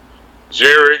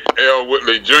 Jerry L.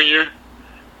 Woodley Jr.,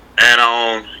 and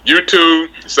on YouTube,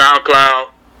 SoundCloud,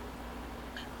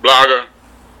 Blogger,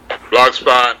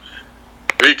 Blogspot,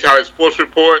 The College Sports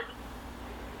Report,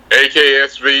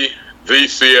 AKSV, The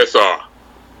CSR.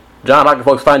 John, how can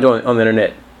folks find you on the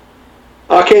internet?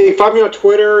 Okay, you can find me on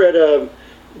Twitter at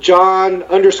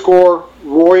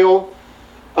John_Royal.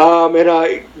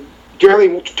 And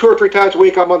generally 2 or 3 times a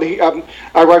week I write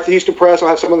for the Houston Press. I'll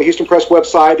have some on the Houston Press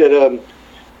website.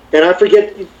 And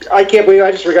I can't believe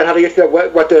I just forgot how to get to that,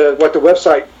 what the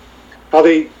website, how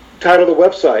they title the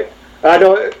website. I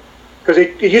know, because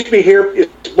it used to be here,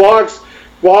 it's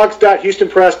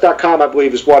blogs.houstonpress.com, I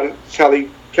believe, is how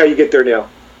you get there now.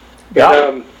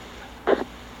 And,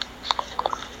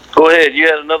 go ahead. You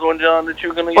had another one, John, that you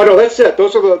were going to get? Oh, no, that's it.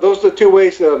 Those are the 2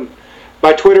 ways,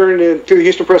 by Twitter and then through the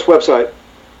Houston Press website.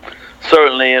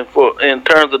 Certainly. And in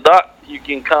terms of Doc, you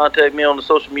can contact me on the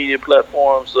social media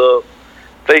platforms of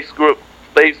Facebook,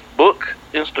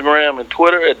 Instagram, and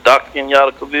Twitter at Dr.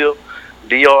 Kenyatta Cavil,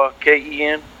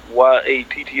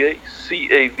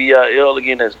 DrKenyattaCavil.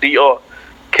 Again, that's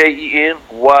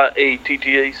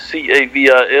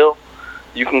DrKenyattaCavil.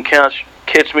 You can catch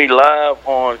me live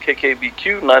on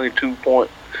KKBQ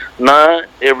 92.9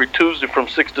 every Tuesday from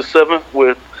 6 to 7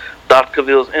 with Dr.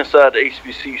 Cavil's Inside the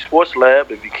HBC Sports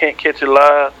Lab. If you can't catch it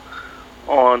live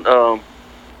on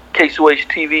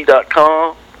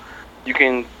KSOHTV.com, you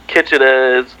can catch it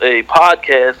as a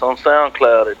podcast on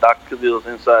SoundCloud at Dr. Cavil's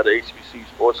Inside the HBC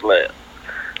Sports Lab.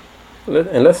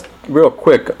 And let's, real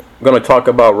quick, I'm going to talk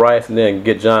about Rice and then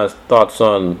get John's thoughts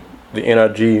on the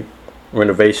NRG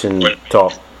renovation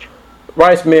talk.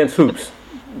 Rice men's hoops,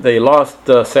 they lost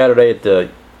Saturday to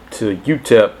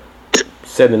UTEP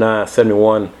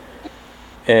 79-71,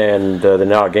 and they're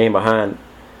now a game behind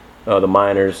the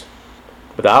Miners.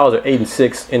 But the Owls are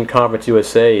 8-6 in Conference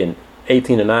USA and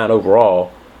 18-9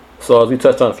 overall. So as we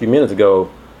touched on a few minutes ago,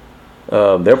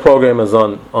 their program is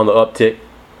on the uptick.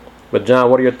 But John,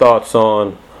 what are your thoughts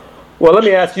on? Well, let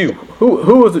me ask you,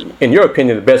 who is, in your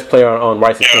opinion, the best player on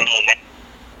Rice's team?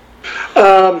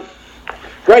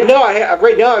 Right now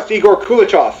it's Igor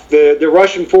Kulichov, the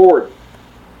Russian forward.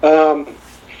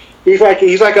 He's like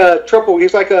a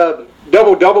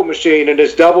double machine, and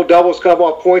his doubles come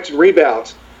off points and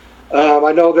rebounds.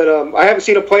 I know that I haven't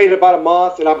seen him play in about a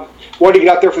month, and I wanted to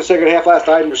get out there for the second half last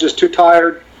night and was just too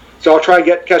tired. So I'll try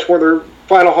and catch one of their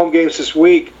final home games this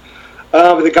week.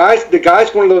 But the guy's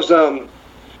one of those.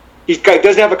 He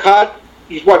doesn't have a con.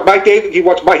 He's what Mike Davis. He's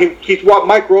what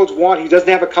Mike Rhodes wants. He doesn't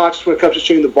have a conscience when it comes to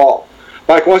shooting the ball.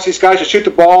 Mike wants these guys to shoot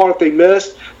the ball, and if they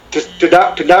miss, to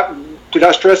not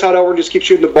stress out over and just keep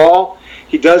shooting the ball.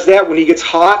 He does that when he gets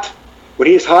hot. When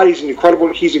he is hot, he's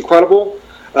incredible.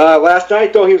 Last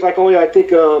night though, he was like only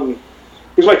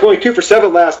 2 for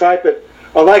 7 last night. But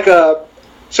unlike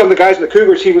some of the guys in the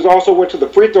Cougars, he also went to the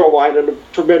free throw line a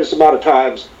tremendous amount of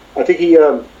times. I think he.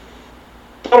 I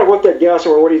thought I wrote that down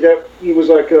somewhere. What he was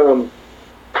like.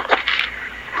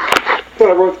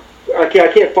 I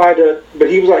can't find it, but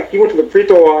he went to the free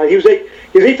throw line. He was 8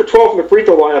 for 12 from the free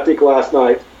throw line, I think, last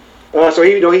night. So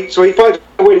he finds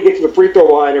a way to get to the free throw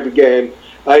line every game.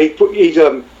 He's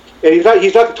not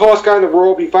the tallest guy in the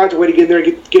world, but he finds a way to get in there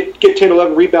and get 10,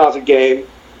 11 rebounds a game.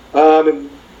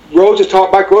 And Mike Rhodes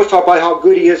talked about how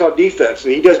good he is on defense.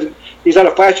 And he's not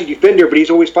a flashy defender, but he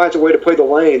always finds a way to play the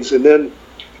lanes. And then,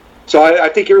 so I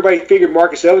think everybody figured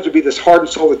Marcus Evans would be this heart and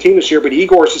soul of the team this year, but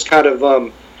Igor's just kind of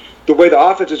the way the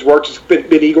offense has worked has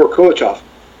been Igor Kulichov.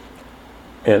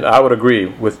 And I would agree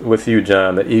with you,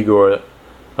 John, that Igor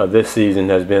this season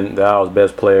has been the Owls'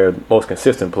 best player, most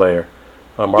consistent player.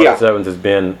 Marcus Evans has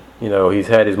been, he's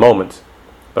had his moments,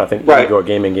 but I think Igor,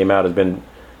 game in, game out, has been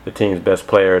the team's best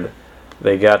player.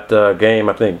 They got a game,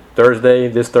 I think,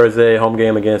 this Thursday, home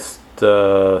game against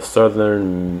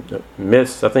Southern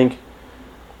Miss, I think.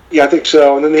 Yeah, I think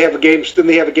so. And then they have a game.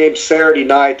 Saturday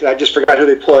night. I just forgot who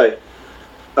they play.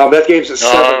 That game's at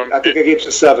 7. I think that game's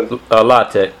at 7. La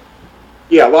Tech.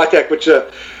 Yeah, La Tech, which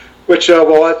that's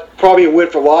probably a win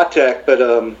for La Tech. But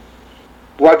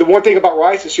the one thing about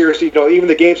Rice this year is, even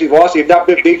the games they've lost, they've not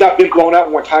been blown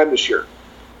out one time this year.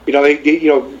 They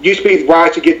used to be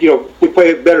Rice to get, we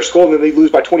play a better score and then they lose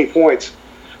by 20 points.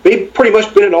 They've pretty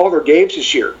much been in all their games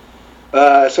this year.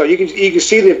 So you can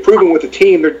see the improvement with the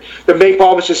team. Their main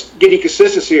problem is just getting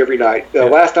consistency every night.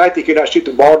 Last night they could not shoot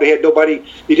the ball. They had nobody.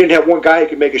 You didn't have one guy who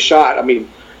could make a shot. I mean,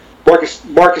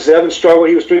 Marcus Evans struggled.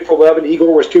 He was 3 for 11.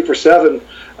 Igor was 2 for 7.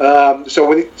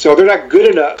 So they're not good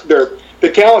enough. The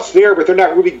talent's there, but they're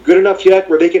not really good enough yet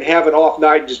where they can have an off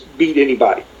night and just beat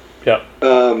anybody. Yeah.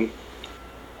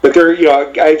 But they're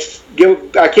I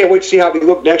can't wait to see how they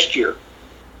look next year.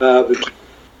 Right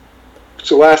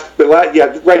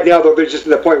now though they're just at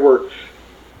the point where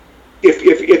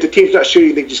if the team's not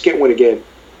shooting, they just can't win a game.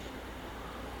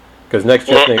 Because next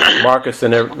year I think Marcus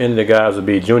and the guys will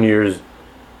be juniors,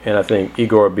 and I think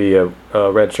Igor will be a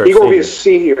redshirt senior. Igor will be a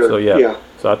senior. So yeah.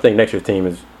 So I think next year's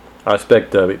team I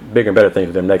expect bigger and better things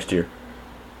with them next year.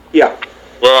 Yeah.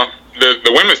 Well,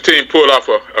 the women's team pulled off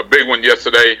a big one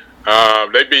yesterday.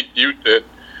 They beat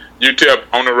UTEP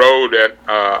on the road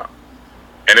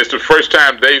and it's the first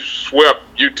time they've swept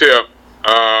UTEP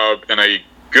in a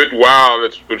good while.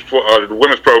 It's for the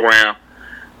women's program.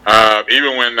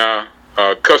 Even when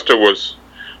Custer was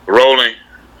rolling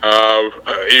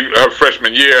her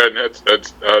freshman year, and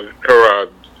it's her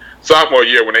sophomore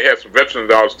year when they had some veterans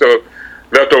that were still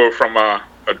left over from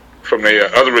the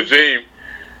other regime.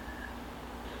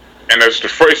 And it's the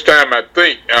first time I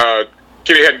think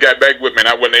Kitty hadn't got back with me, and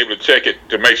I wasn't able to check it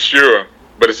to make sure.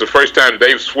 But it's the first time that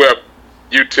they've swept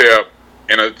UTEP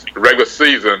in a regular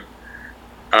season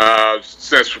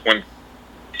since when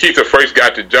Keitha first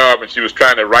got the job, and she was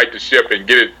trying to right the ship and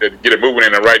get it moving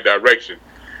in the right direction.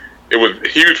 It was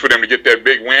huge for them to get that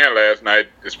big win last night,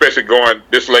 especially going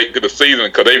this late into the season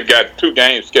because they've got 2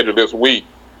 games scheduled this week.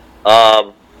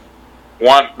 Both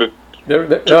on the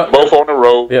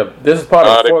road. Yeah, this is part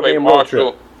of the 4-game road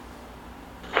trip.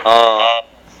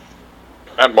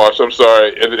 Not Marshall, I'm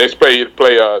sorry. They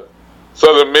play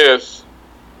Southern Miss.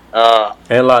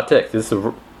 And La Tech. This is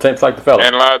same like the fellas.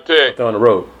 And La Tech. On the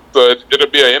road. So it'll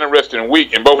be an interesting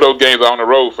week, and both of those games are on the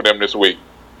road for them this week.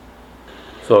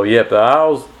 So, yeah, the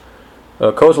Owls,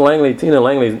 Coach Langley, Tina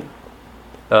Langley,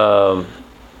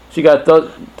 she got the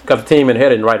team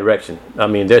headed in the right direction. I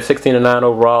mean, they're 16-9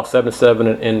 overall,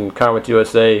 7-7 in Conference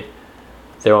USA.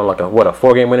 They're on like a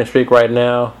 4-game winning streak right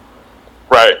now.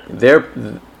 Right.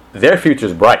 Their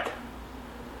future's bright.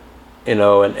 You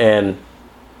know, and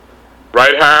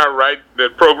right hire, right the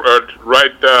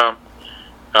program,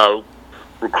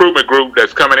 recruitment group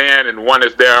that's coming in, and one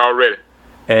that's there already.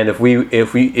 And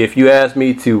if you ask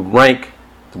me to rank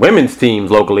the women's teams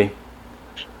locally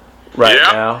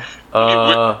now,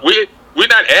 we're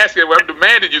not asking. I'm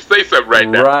demanding you say something right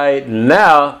now. Right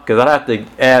now, because I have to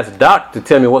ask Doc to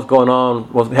tell me what's going on,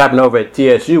 what's happening over at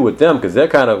TSU with them, because they're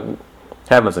kind of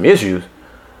having some issues.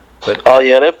 But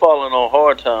they're falling on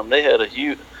hard time. They had a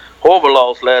horrible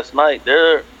loss last night.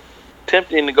 They're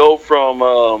attempting to go from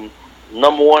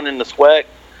number 1 in the SWAC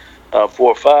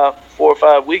for 4 or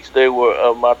 5 weeks. They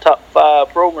were my top 5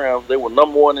 programs. They were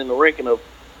number 1 in the ranking of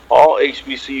all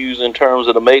HBCUs in terms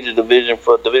of the major division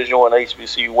for Division I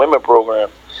HBCU women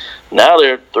programs. Now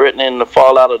they're threatening to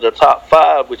fall out of the top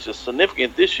 5, which is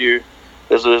significant this year,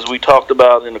 as we talked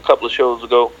about in a couple of shows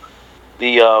ago.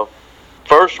 The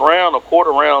first round or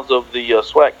quarter rounds of the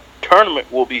SWAC tournament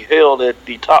will be held at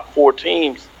the top 4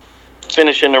 teams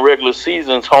finishing the regular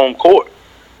season's home court.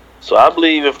 So I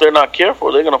believe if they're not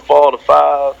careful, they're going to fall to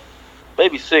 5,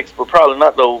 maybe 6, but probably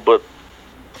not those, but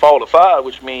fall to 5,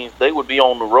 which means they would be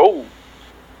on the road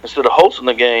instead of hosting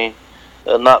the game,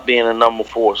 not being a number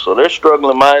 4. So they're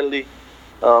struggling mightily.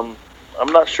 I'm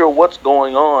not sure what's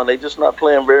going on. They're just not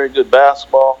playing very good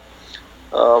basketball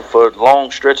for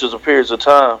long stretches of periods of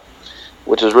time,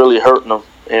 which is really hurting them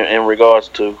in regards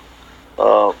to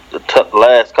the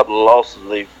last couple of losses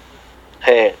they've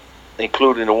had,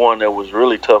 including the one that was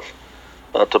really tough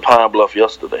to Pine Bluff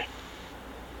yesterday.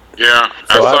 Yeah,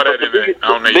 I saw that in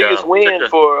the biggest win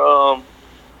for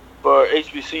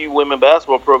HBCU women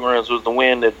basketball programs was the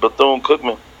win that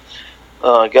Bethune-Cookman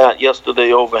got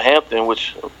yesterday over Hampton,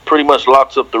 which pretty much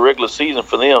locks up the regular season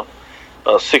for them.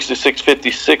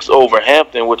 66-56 over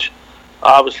Hampton, which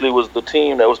obviously was the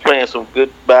team that was playing some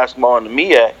good basketball in the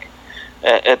MEAC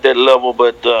at that level,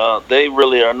 but they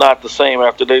really are not the same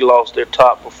after they lost their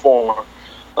top performer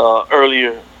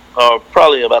earlier,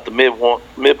 probably about the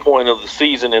midpoint of the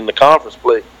season in the conference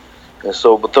play. And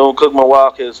so Bethune-Cookman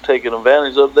Wildcats taken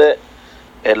advantage of that.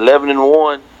 At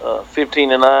 11-1,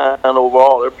 15-9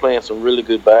 overall, they're playing some really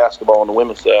good basketball on the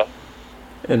women's side.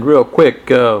 And real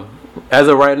quick, as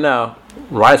of right now,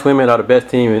 Rice women are the best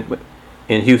team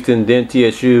in Houston, then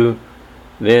TSU,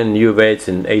 then U of H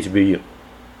and HBU.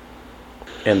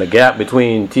 And the gap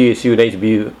between TSU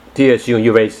and TSU and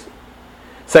U of H,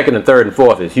 second and third and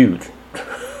fourth is huge.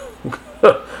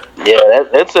 Yeah,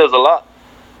 that says a lot.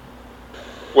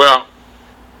 Well,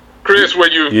 Chris, were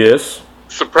you Yes.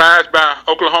 surprised by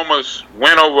Oklahoma's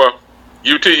win over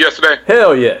UT yesterday?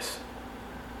 Hell yes.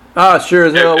 Sure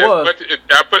as hell was.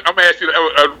 I'm gonna ask you.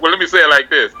 Well, let me say it like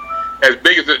this: as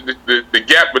big as the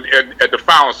gap at the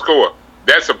final score,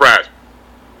 that surprised me.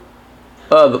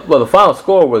 The final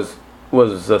score was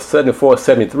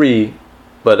 74-73,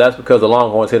 but that's because the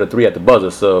Longhorns hit a 3 at the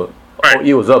buzzer, so Right.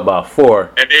 he was up by 4.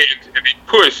 And they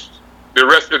pushed the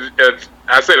rest of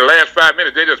I say the last 5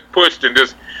 minutes. They just pushed and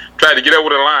just tried to get over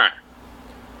the line.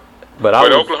 But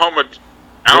Oklahoma,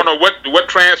 I don't know what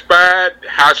transpired,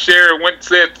 how Sherry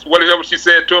said whatever she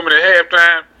said to him at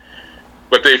halftime,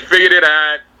 but they figured it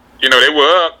out. You know, they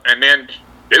were up, and then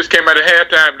they just came out at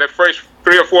halftime. That first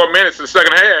 3 or 4 minutes in the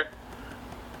second half,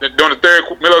 during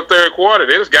the middle of the third quarter,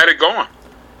 they just got it going.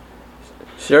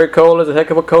 Sherry Cole is a heck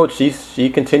of a coach. She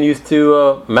continues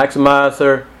to maximize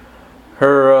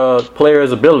her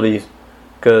players' abilities,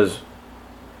 because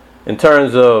in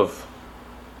terms of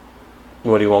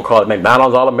what do you want to call it,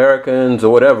 McDonald's All-Americans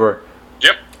or whatever,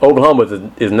 Yep. Oklahoma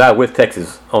is not with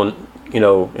Texas on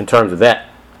in terms of that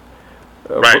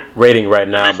Right. rating right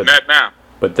now. It's not now.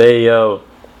 But they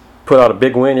put out a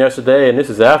big win yesterday, and this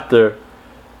is after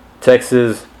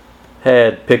Texas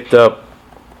had picked up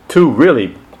 2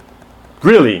 really,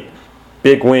 really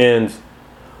big wins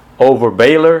over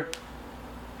Baylor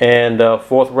and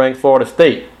 4th-ranked Florida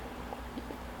State.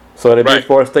 So they beat Right.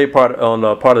 Florida State part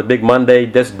of the Big Monday,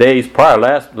 just days prior,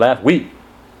 last week.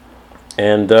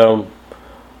 And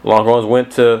Longhorns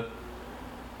went to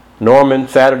Norman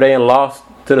Saturday and lost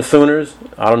to the Sooners.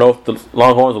 I don't know if the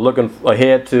Longhorns are looking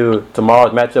ahead to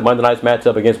tomorrow's matchup, Monday night's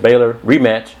matchup against Baylor,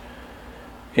 rematch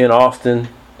in Austin.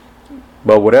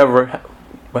 But what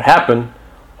happened,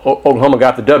 Oklahoma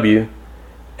got the W,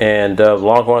 and the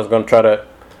Longhorns are going to try to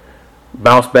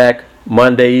bounce back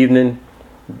Monday evening.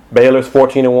 Baylor's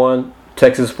 14-1,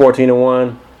 Texas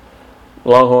 14-1.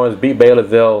 Longhorns beat Baylor.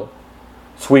 They'll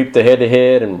sweep the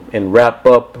head-to-head and wrap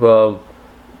up,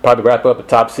 probably wrap up the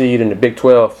top seed in the Big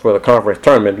 12 for the conference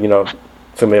tournament.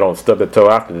 Assuming they don't stub their toe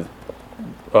after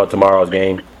tomorrow's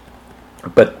game.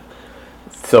 But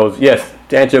so yes,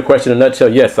 to answer your question in a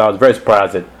nutshell, yes, I was very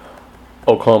surprised that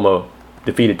Oklahoma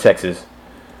defeated Texas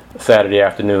Saturday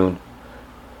afternoon.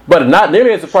 But not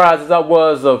nearly as surprised as I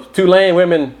was of Tulane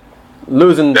women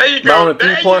losing by only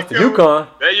 3 points to UConn.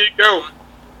 There you go.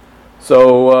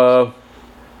 So,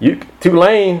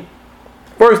 Tulane,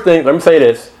 first thing, let me say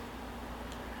this.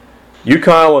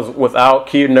 UConn was without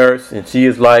Kia Nurse, and she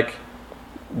is like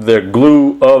the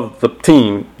glue of the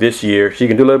team this year. She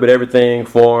can do a little bit of everything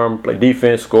for them, play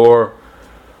defense, score,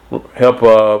 help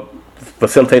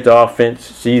facilitate the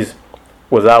offense. She's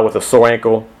was out with a sore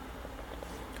ankle.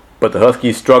 But the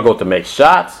Huskies struggled to make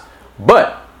shots.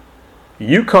 But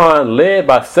UConn led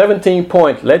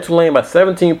Tulane by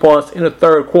 17 points in the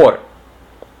third quarter.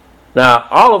 Now,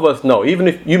 all of us know, even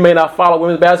if you may not follow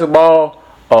women's basketball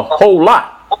a whole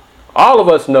lot, all of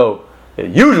us know that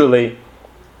usually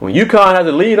when UConn has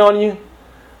a lead on you,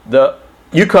 the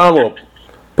UConn will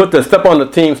put the step on the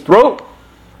team's throat,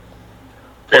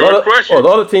 or the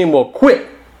other team will quit.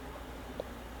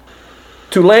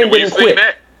 Tulane didn't quit.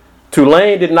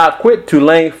 Tulane did not quit.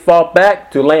 Tulane fought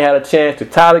back. Tulane had a chance to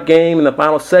tie the game in the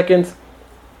final seconds,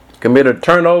 committed a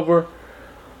turnover.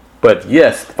 But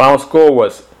yes, the final score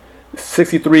was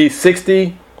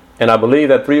 63-60, and I believe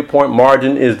that 3-point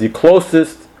margin is the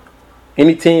closest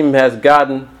any team has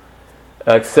gotten,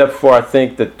 except for, I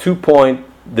think, the 2-point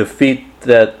defeat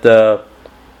that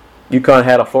UConn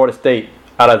had of Florida State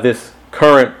out of this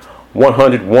current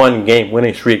 101-game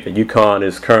winning streak that UConn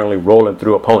is currently rolling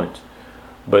through opponents.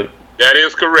 But that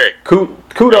is correct.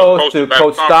 Kudos to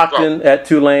Coach Stockton at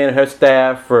Tulane and her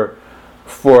staff for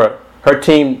her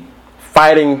team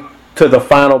fighting to the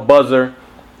final buzzer.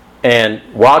 And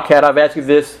Wildcat, I've asked you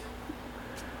this,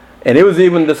 and it was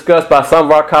even discussed by some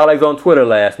of our colleagues on Twitter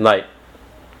last night.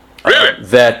 Really?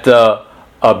 That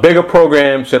a bigger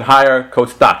program should hire Coach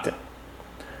Stockton,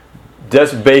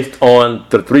 just based on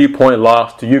the 3-point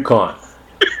loss to UConn.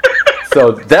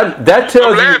 So that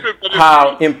tells you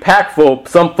how impactful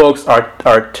some folks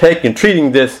are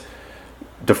treating this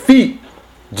defeat.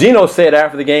 Gino said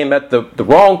after the game that the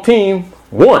wrong team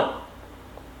won.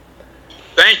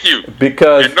 Thank you.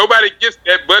 And nobody gets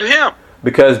that but him.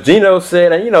 Because Gino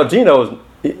said, and Gino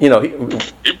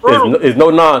is no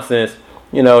nonsense.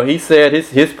 He said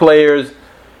his players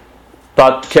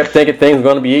kept thinking things were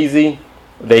going to be easy.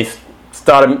 They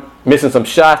started missing some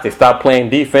shots. They stopped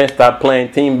playing defense, stopped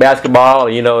playing team basketball.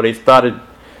 They started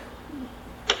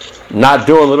not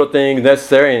doing little things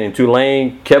necessary. And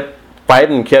Tulane kept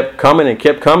fighting, kept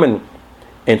coming.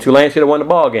 and Tulane should have won the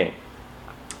ball game.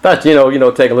 Thought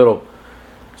take a little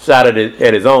shot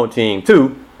at his own team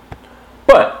too,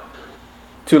 but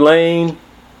Tulane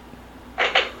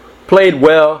played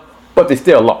well, but they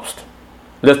still lost.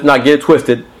 Let's not get it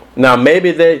twisted. Now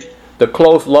maybe the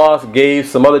close loss gave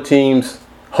some other teams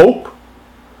hope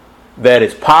that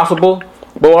it's possible,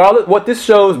 but what this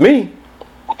shows me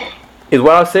is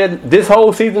what I said this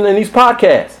whole season in these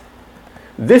podcasts.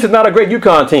 This is not a great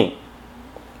UConn team.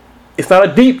 It's not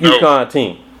a deep UConn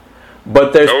team.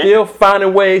 But they're still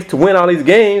finding ways to win all these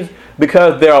games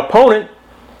because their opponent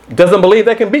doesn't believe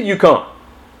they can beat UConn.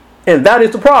 And that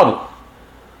is the problem.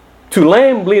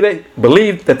 Tulane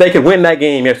believed that they could win that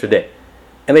game yesterday.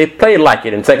 And they played like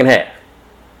it in the second half.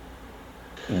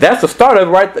 That's the start of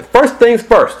it, right? First things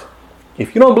first.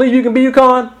 If you don't believe you can beat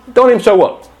UConn, don't even show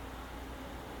up.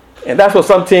 And that's what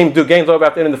some teams do. Games over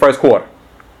after the end of the first quarter.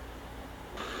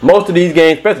 Most of these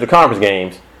games, especially the conference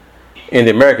games in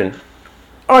the American,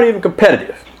 aren't even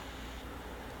competitive.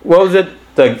 What was it?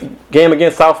 The game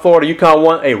against South Florida, UConn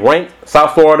won a ranked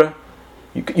South Florida.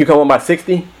 UConn won by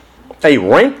 60. A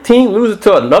ranked team loses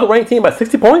to another ranked team by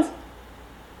 60 points?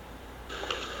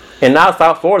 And now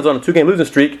South Florida's on a 2-game losing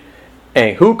streak.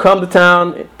 And who come to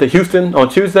town to Houston on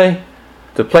Tuesday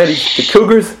to play the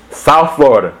Cougars? South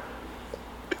Florida.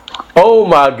 Oh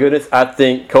my goodness, I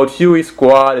think Coach Huey's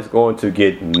squad is going to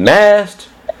get mashed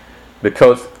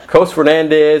because Coach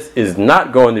Fernandez is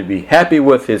not going to be happy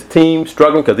with his team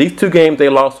struggling because these 2 games they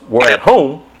lost were at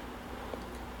home.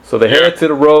 So they head to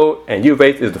the road, and U of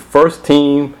H is the first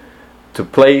team to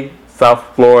play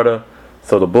South Florida.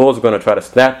 So the Bulls are going to try to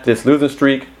snap this losing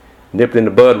streak, nip it in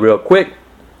the bud real quick.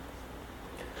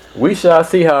 We shall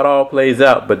see how it all plays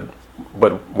out. But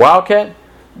Wildcat,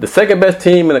 the second best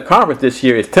team in the conference this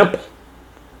year is Temple,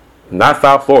 not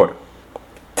South Florida.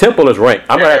 Temple is ranked.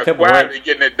 I'm gonna have Temple ranked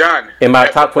getting it done in my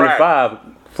top 25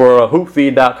 for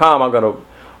hoopfeed.com.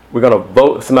 We're gonna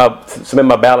vote, submit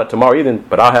my ballot tomorrow evening,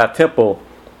 but I'll have Temple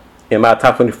in my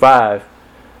top 25.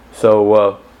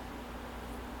 So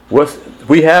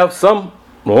we have some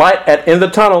light at in the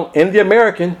tunnel in the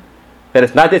American that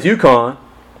it's not just UConn.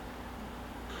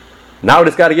 Now we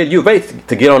just got to get U of H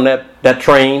to get on that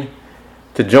train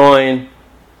to join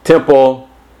Temple,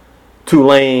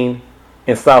 Tulane,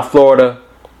 and South Florida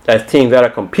as teams that are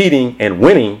competing and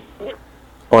winning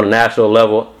on a national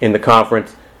level in the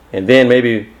conference. And then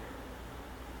maybe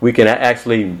we can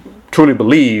actually truly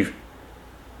believe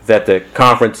that the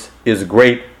conference is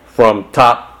great from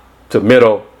top to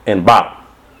middle and bottom.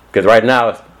 Because right now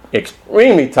it's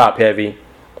extremely top heavy,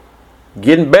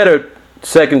 getting better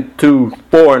second to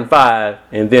 4 and 5,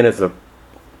 and then it's a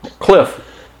cliff,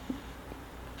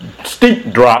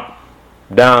 steep drop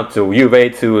down to U of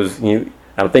H, who is,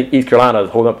 I think East Carolina is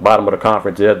holding up the bottom of the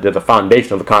conference. There's a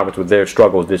foundation of the conference with their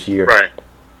struggles this year. Right.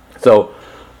 So,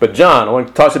 but John, I want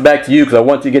to toss it back to you because I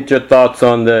want to get your thoughts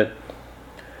on the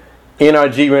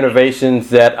NRG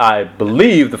renovations that I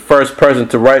believe the first person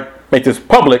to make this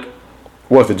public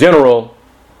was the General,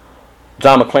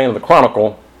 John McClain of the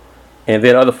Chronicle, and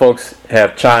then other folks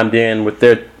have chimed in with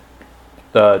their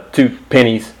 2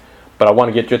 pennies, but I want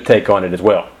to get your take on it as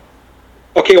well.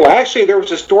 Okay, well, actually, there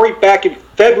was a story back in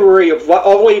February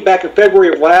all the way back in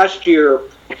February of last year,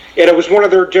 and it was one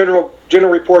of their general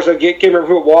reports. I can't remember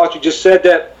who it was. Who just said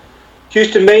that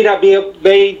Houston may not be able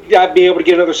to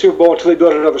get another Super Bowl until they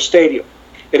build another stadium,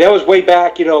 and that was way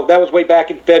back. That was way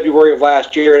back in February of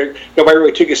last year, and nobody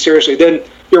really took it seriously. Then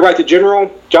you're right, the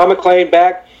General, John McClain,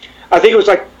 back. I think it was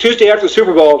like Tuesday after the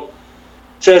Super Bowl,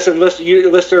 says unless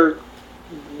their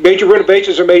major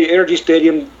renovations are made at Energy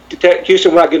Stadium,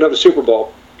 Houston will not get another Super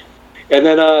Bowl. And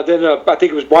then I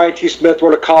think it was Brian T. Smith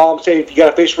wrote a column saying you got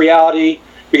to face reality,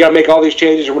 we got to make all these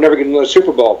changes, or we're never getting another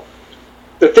Super Bowl.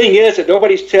 The thing is that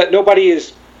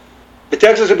the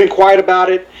Texans have been quiet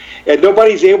about it, and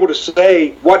nobody's able to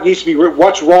say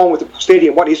what's wrong with the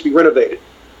stadium, what needs to be renovated.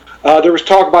 There was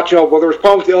talk about, there was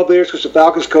problems with the elevators because the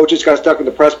Falcons coaches got stuck in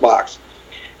the press box.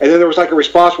 And then there was like a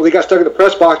response where they got stuck in the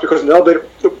press box because the elevator,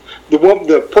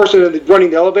 the person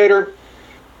running the elevator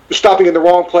was stopping in the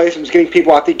wrong place and was getting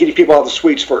people out of the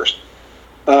suites first.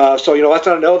 So, that's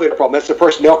not an elevator problem. That's a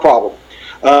personnel problem.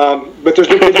 But there's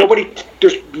been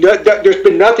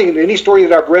nothing in any story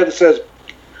that I've read that says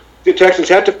the Texans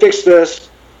had to fix this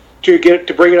to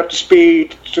bring it up to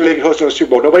speed so they can host another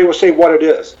Super Bowl. Nobody will say what it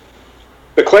is.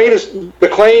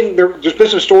 McClain. There's been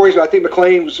some stories, but I think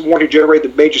McClain was the one who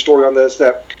generated the major story on this.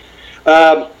 That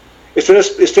instead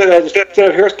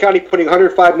of Harris County putting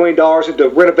 $105 million into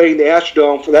renovating the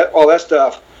Astrodome for all that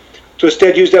stuff, to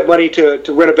instead use that money to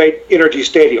renovate Energy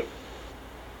Stadium.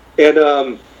 And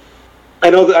I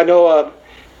know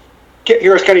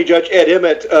Harris County Judge Ed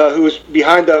Emmett, who was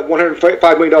behind the $105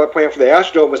 million plan for the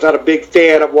Astrodome, was not a big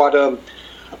fan of what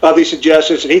of these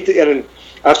suggestions, and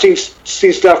I've seen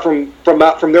stuff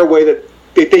from their way that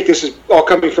they think this is all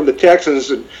coming from the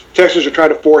Texans, and Texans are trying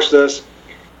to force this.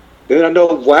 And then I know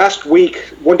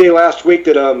one day last week,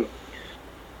 that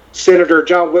Senator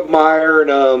John Whitmire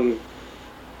and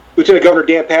Lieutenant Governor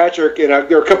Dan Patrick and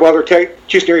there are a couple other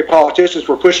Houston area politicians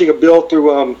were pushing a bill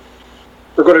through.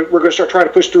 We're going to start trying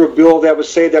to push through a bill that would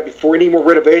say that before any more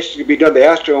renovations can be done to the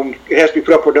Astrodome, it has to be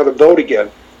put up for another vote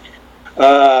again.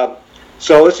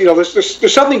 So it's,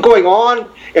 there's something going on,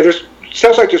 and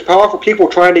sounds like there's powerful people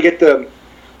trying to get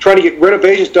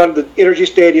renovations done to the Energy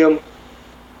Stadium.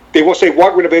 They won't say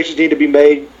what renovations need to be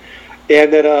made,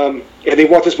 and then and they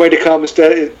want this money to come from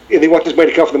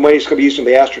the money that's going to be used in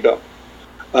the Astrodome.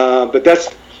 But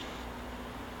that's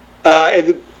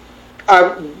and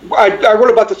I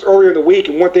wrote about this earlier in the week,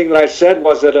 and one thing that I said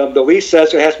was that the lease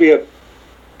says it has to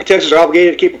be Texas are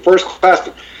obligated to keep a first class,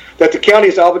 that the county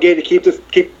is obligated to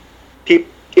keep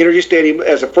Energy Stadium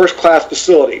as a first class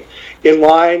facility, in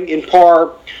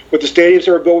par with the stadiums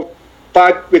that were built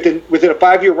within a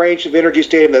 5-year range of Energy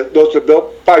Stadium. Those that were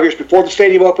built 5 years before the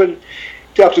stadium opened,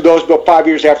 up to those built 5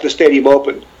 years after the stadium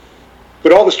opened.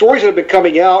 But all the stories that have been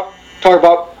coming out talk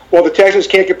about, well, the Texans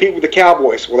can't compete with the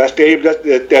Cowboys. Well, that stadium's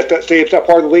not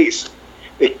part of the lease.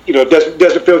 It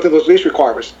doesn't fit within those lease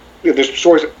requirements. There's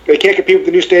stories that they can't compete with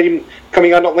the new stadium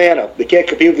coming out in Atlanta. They can't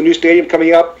compete with the new stadium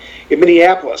coming up in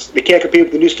Minneapolis. They can't compete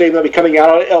with the new stadium that'll be coming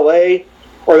out of L.A.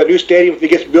 or the new stadium if it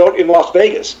gets built in Las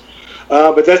Vegas.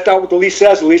 But that's not what the lease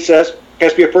says. The lease says it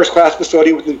has to be a first-class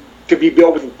facility to be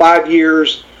built within 5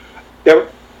 years.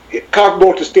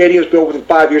 Comparable to stadiums built within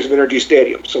 5 years of Energy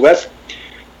Stadium. So it's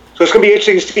going to be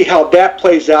interesting to see how that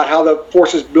plays out, how the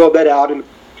forces build that out. And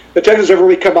the Texans have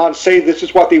really come out and say this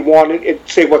is what they want and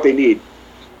say what they need.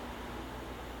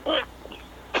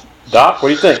 Doc, what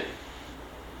do you think?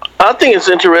 I think it's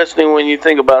interesting when you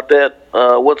think about that,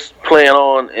 what's playing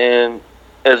on. And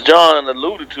as John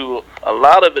alluded to, a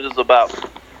lot of it is about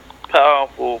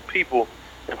powerful people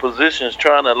in positions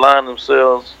trying to align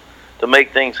themselves to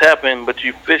make things happen, but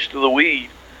you fish through the weed.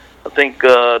 I think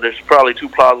there's probably two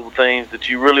plausible things: that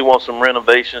you really want some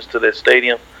renovations to that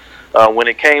stadium. When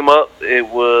it came up, it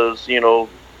was,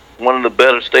 one of the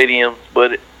better stadiums.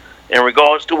 But in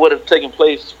regards to what has taken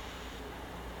place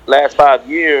last 5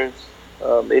 years,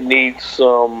 it needs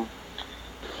some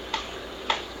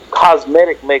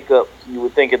cosmetic makeup, you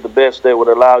would think, at the best, that would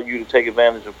allow you to take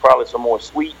advantage of probably some more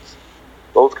suites.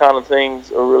 Those kind of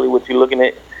things are really what you're looking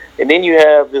at. And then you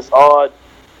have this odd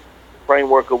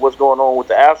framework of what's going on with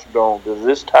the Astrodome. Does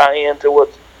this tie into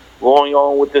what's going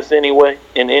on with this in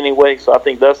any way? So I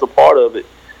think that's a part of it.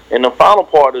 And the final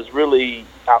part is really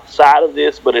outside of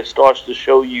this, but it starts to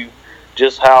show you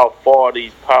just how far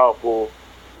these powerful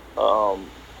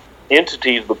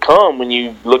entities become when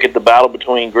you look at the battle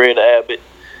between Greg Abbott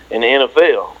and the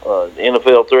NFL. The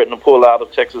NFL threatened to pull out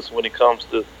of Texas when it comes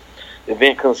to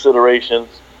event considerations,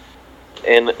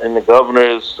 and the governor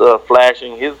is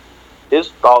flashing his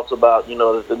thoughts about,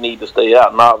 the need to stay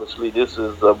out. And obviously this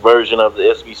is a version of the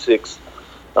SB 6,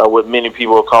 what many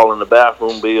people are calling the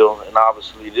bathroom bill. And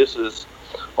obviously this is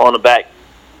on the back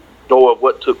door of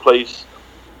what took place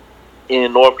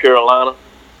in North Carolina.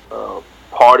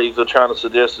 Parties are trying to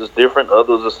suggest it's different.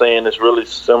 Others are saying it's really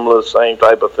similar, same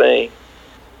type of thing.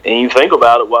 And you think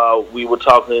about it, while we were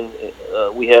talking,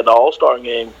 we had the All-Star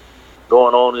game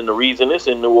going on, and the reason it's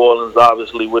in New Orleans,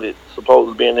 obviously, with it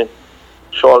supposed being in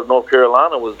Charlotte, North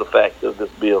Carolina, was the fact of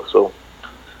this bill. So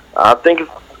I think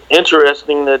it's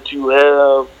interesting that you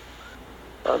have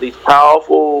these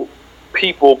powerful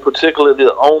people, particularly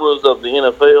the owners of the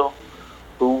NFL,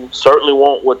 who certainly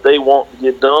want what they want to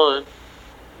get done.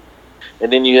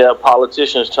 And then you have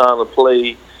politicians trying to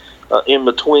play in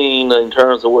between in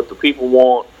terms of what the people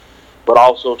want, but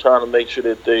also trying to make sure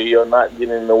that they are not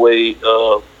getting in the way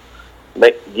of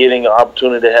getting an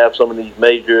opportunity to have some of these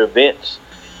major events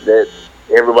that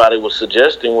everybody was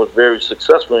suggesting was very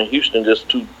successful in Houston just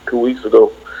two weeks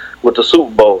ago with the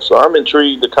Super Bowl. So I'm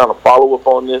intrigued to kind of follow up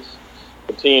on this,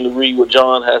 continue to read what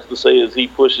John has to say as he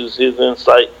pushes his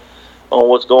insight on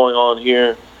what's going on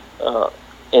here,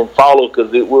 and follow,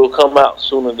 because it will come out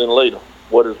sooner than later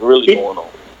what is really going on.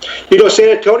 San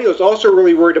Antonio is also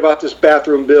really worried about this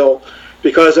bathroom bill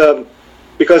because the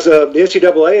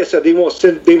NCAA has said they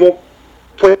won't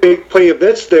play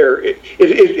events there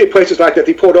in places like that.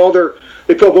 They pulled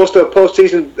most of the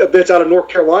postseason events out of North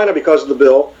Carolina because of the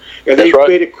bill, and they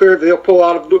made it clear that they'll pull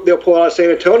out of San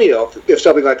Antonio if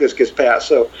something like this gets passed.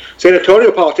 So San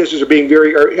Antonio politicians have been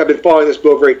following this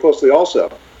bill very closely also.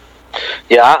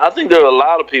 Yeah, I think there are a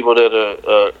lot of people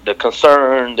that are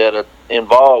concerned, that are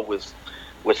involved with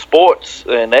sports,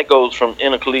 and that goes from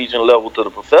intercollegiate level to the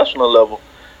professional level.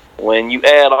 When you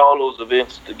add all those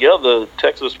events together,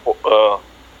 Texas was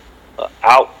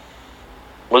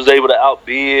able to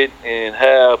outbid and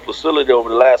have facility over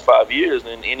the last 5 years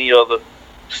than any other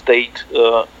state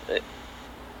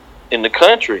in the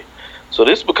country. So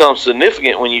this becomes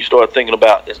significant when you start thinking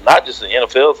about it's not just an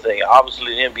NFL thing.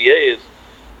 Obviously, the NBA is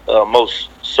most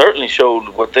certainly showed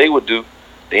what they would do.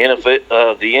 The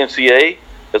NFL, the NCAA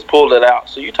has pulled it out.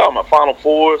 So you're talking about Final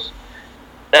Fours.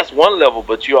 That's one level,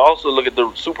 but you also look at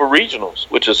the super regionals,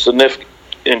 which is significant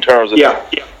in terms of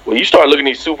when you start looking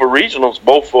at these super regionals,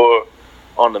 both for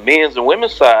on the men's and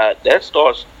women's side, that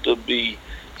starts to be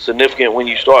significant when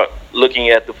you start looking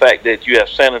at the fact that you have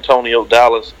San Antonio,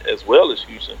 Dallas, as well as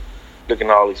Houston, looking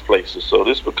at all these places. So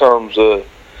this becomes a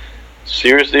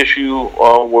serious issue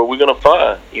where we're going to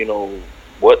find,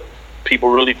 what people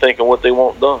really think and what they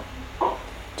want done.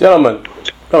 Gentlemen, I'm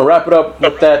going to wrap it up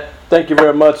with that. Thank you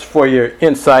very much for your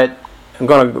insight. I'm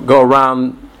going to go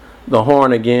around the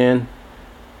horn again.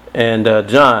 And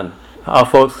John, how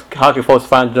can folks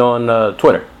find you on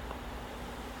Twitter?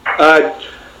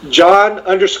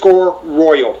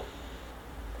 John_Royal.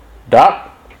 Doc?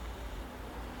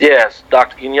 Yes,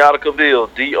 Dr. Kenyatta Cavil,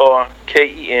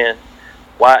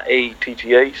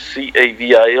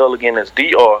 DrKenyattaCavil. Again, that's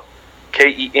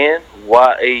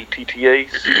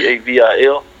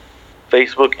DrKenyattaCavil.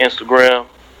 Facebook, Instagram,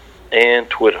 and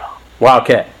Twitter.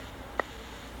 Wildcat.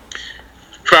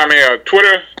 Find me on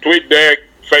Twitter, TweetDeck,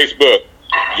 Facebook,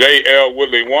 JL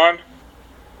Woodley 1,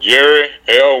 Jerry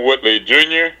L. Woodley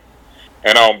Jr.,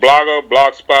 and on Blogger,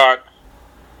 Blogspot,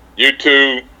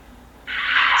 YouTube,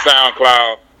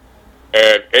 SoundCloud,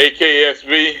 at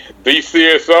AKSV,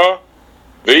 DCSR,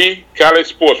 The College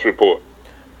Sports Report.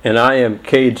 And I am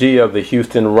KG of the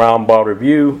Houston Roundball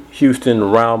Review,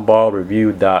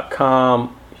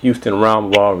 HoustonRoundballReview.com, Houston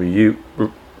Roundball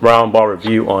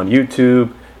Review on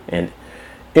YouTube and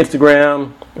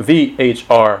Instagram,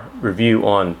 VHR Review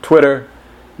on Twitter.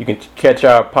 You can catch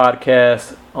our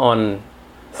podcast on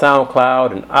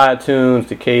SoundCloud and iTunes,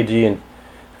 the KG and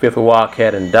Fifth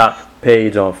Wildcat and Doc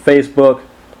page on Facebook.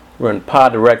 We're in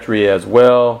Pod Directory as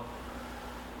well.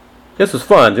 This was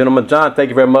fun, gentlemen. John, thank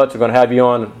you very much. We're going to have you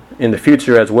on in the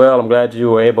future as well. I'm glad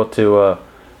you were able to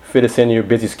fit us in your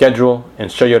busy schedule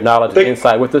and share your knowledge and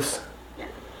insight with us.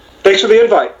 Thanks for the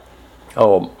invite.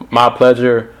 Oh, my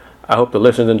pleasure. I hope the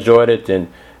listeners enjoyed it. And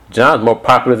John's more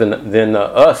popular than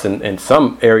us in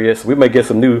some areas. We may get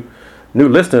some new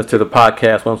listeners to the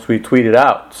podcast once we tweet it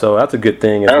out. So that's a good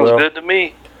thing as well. Sounds good to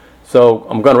me. So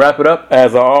I'm going to wrap it up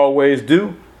as I always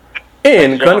do.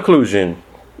 In conclusion,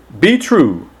 be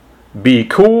true, be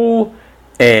cool,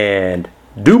 and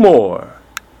do more.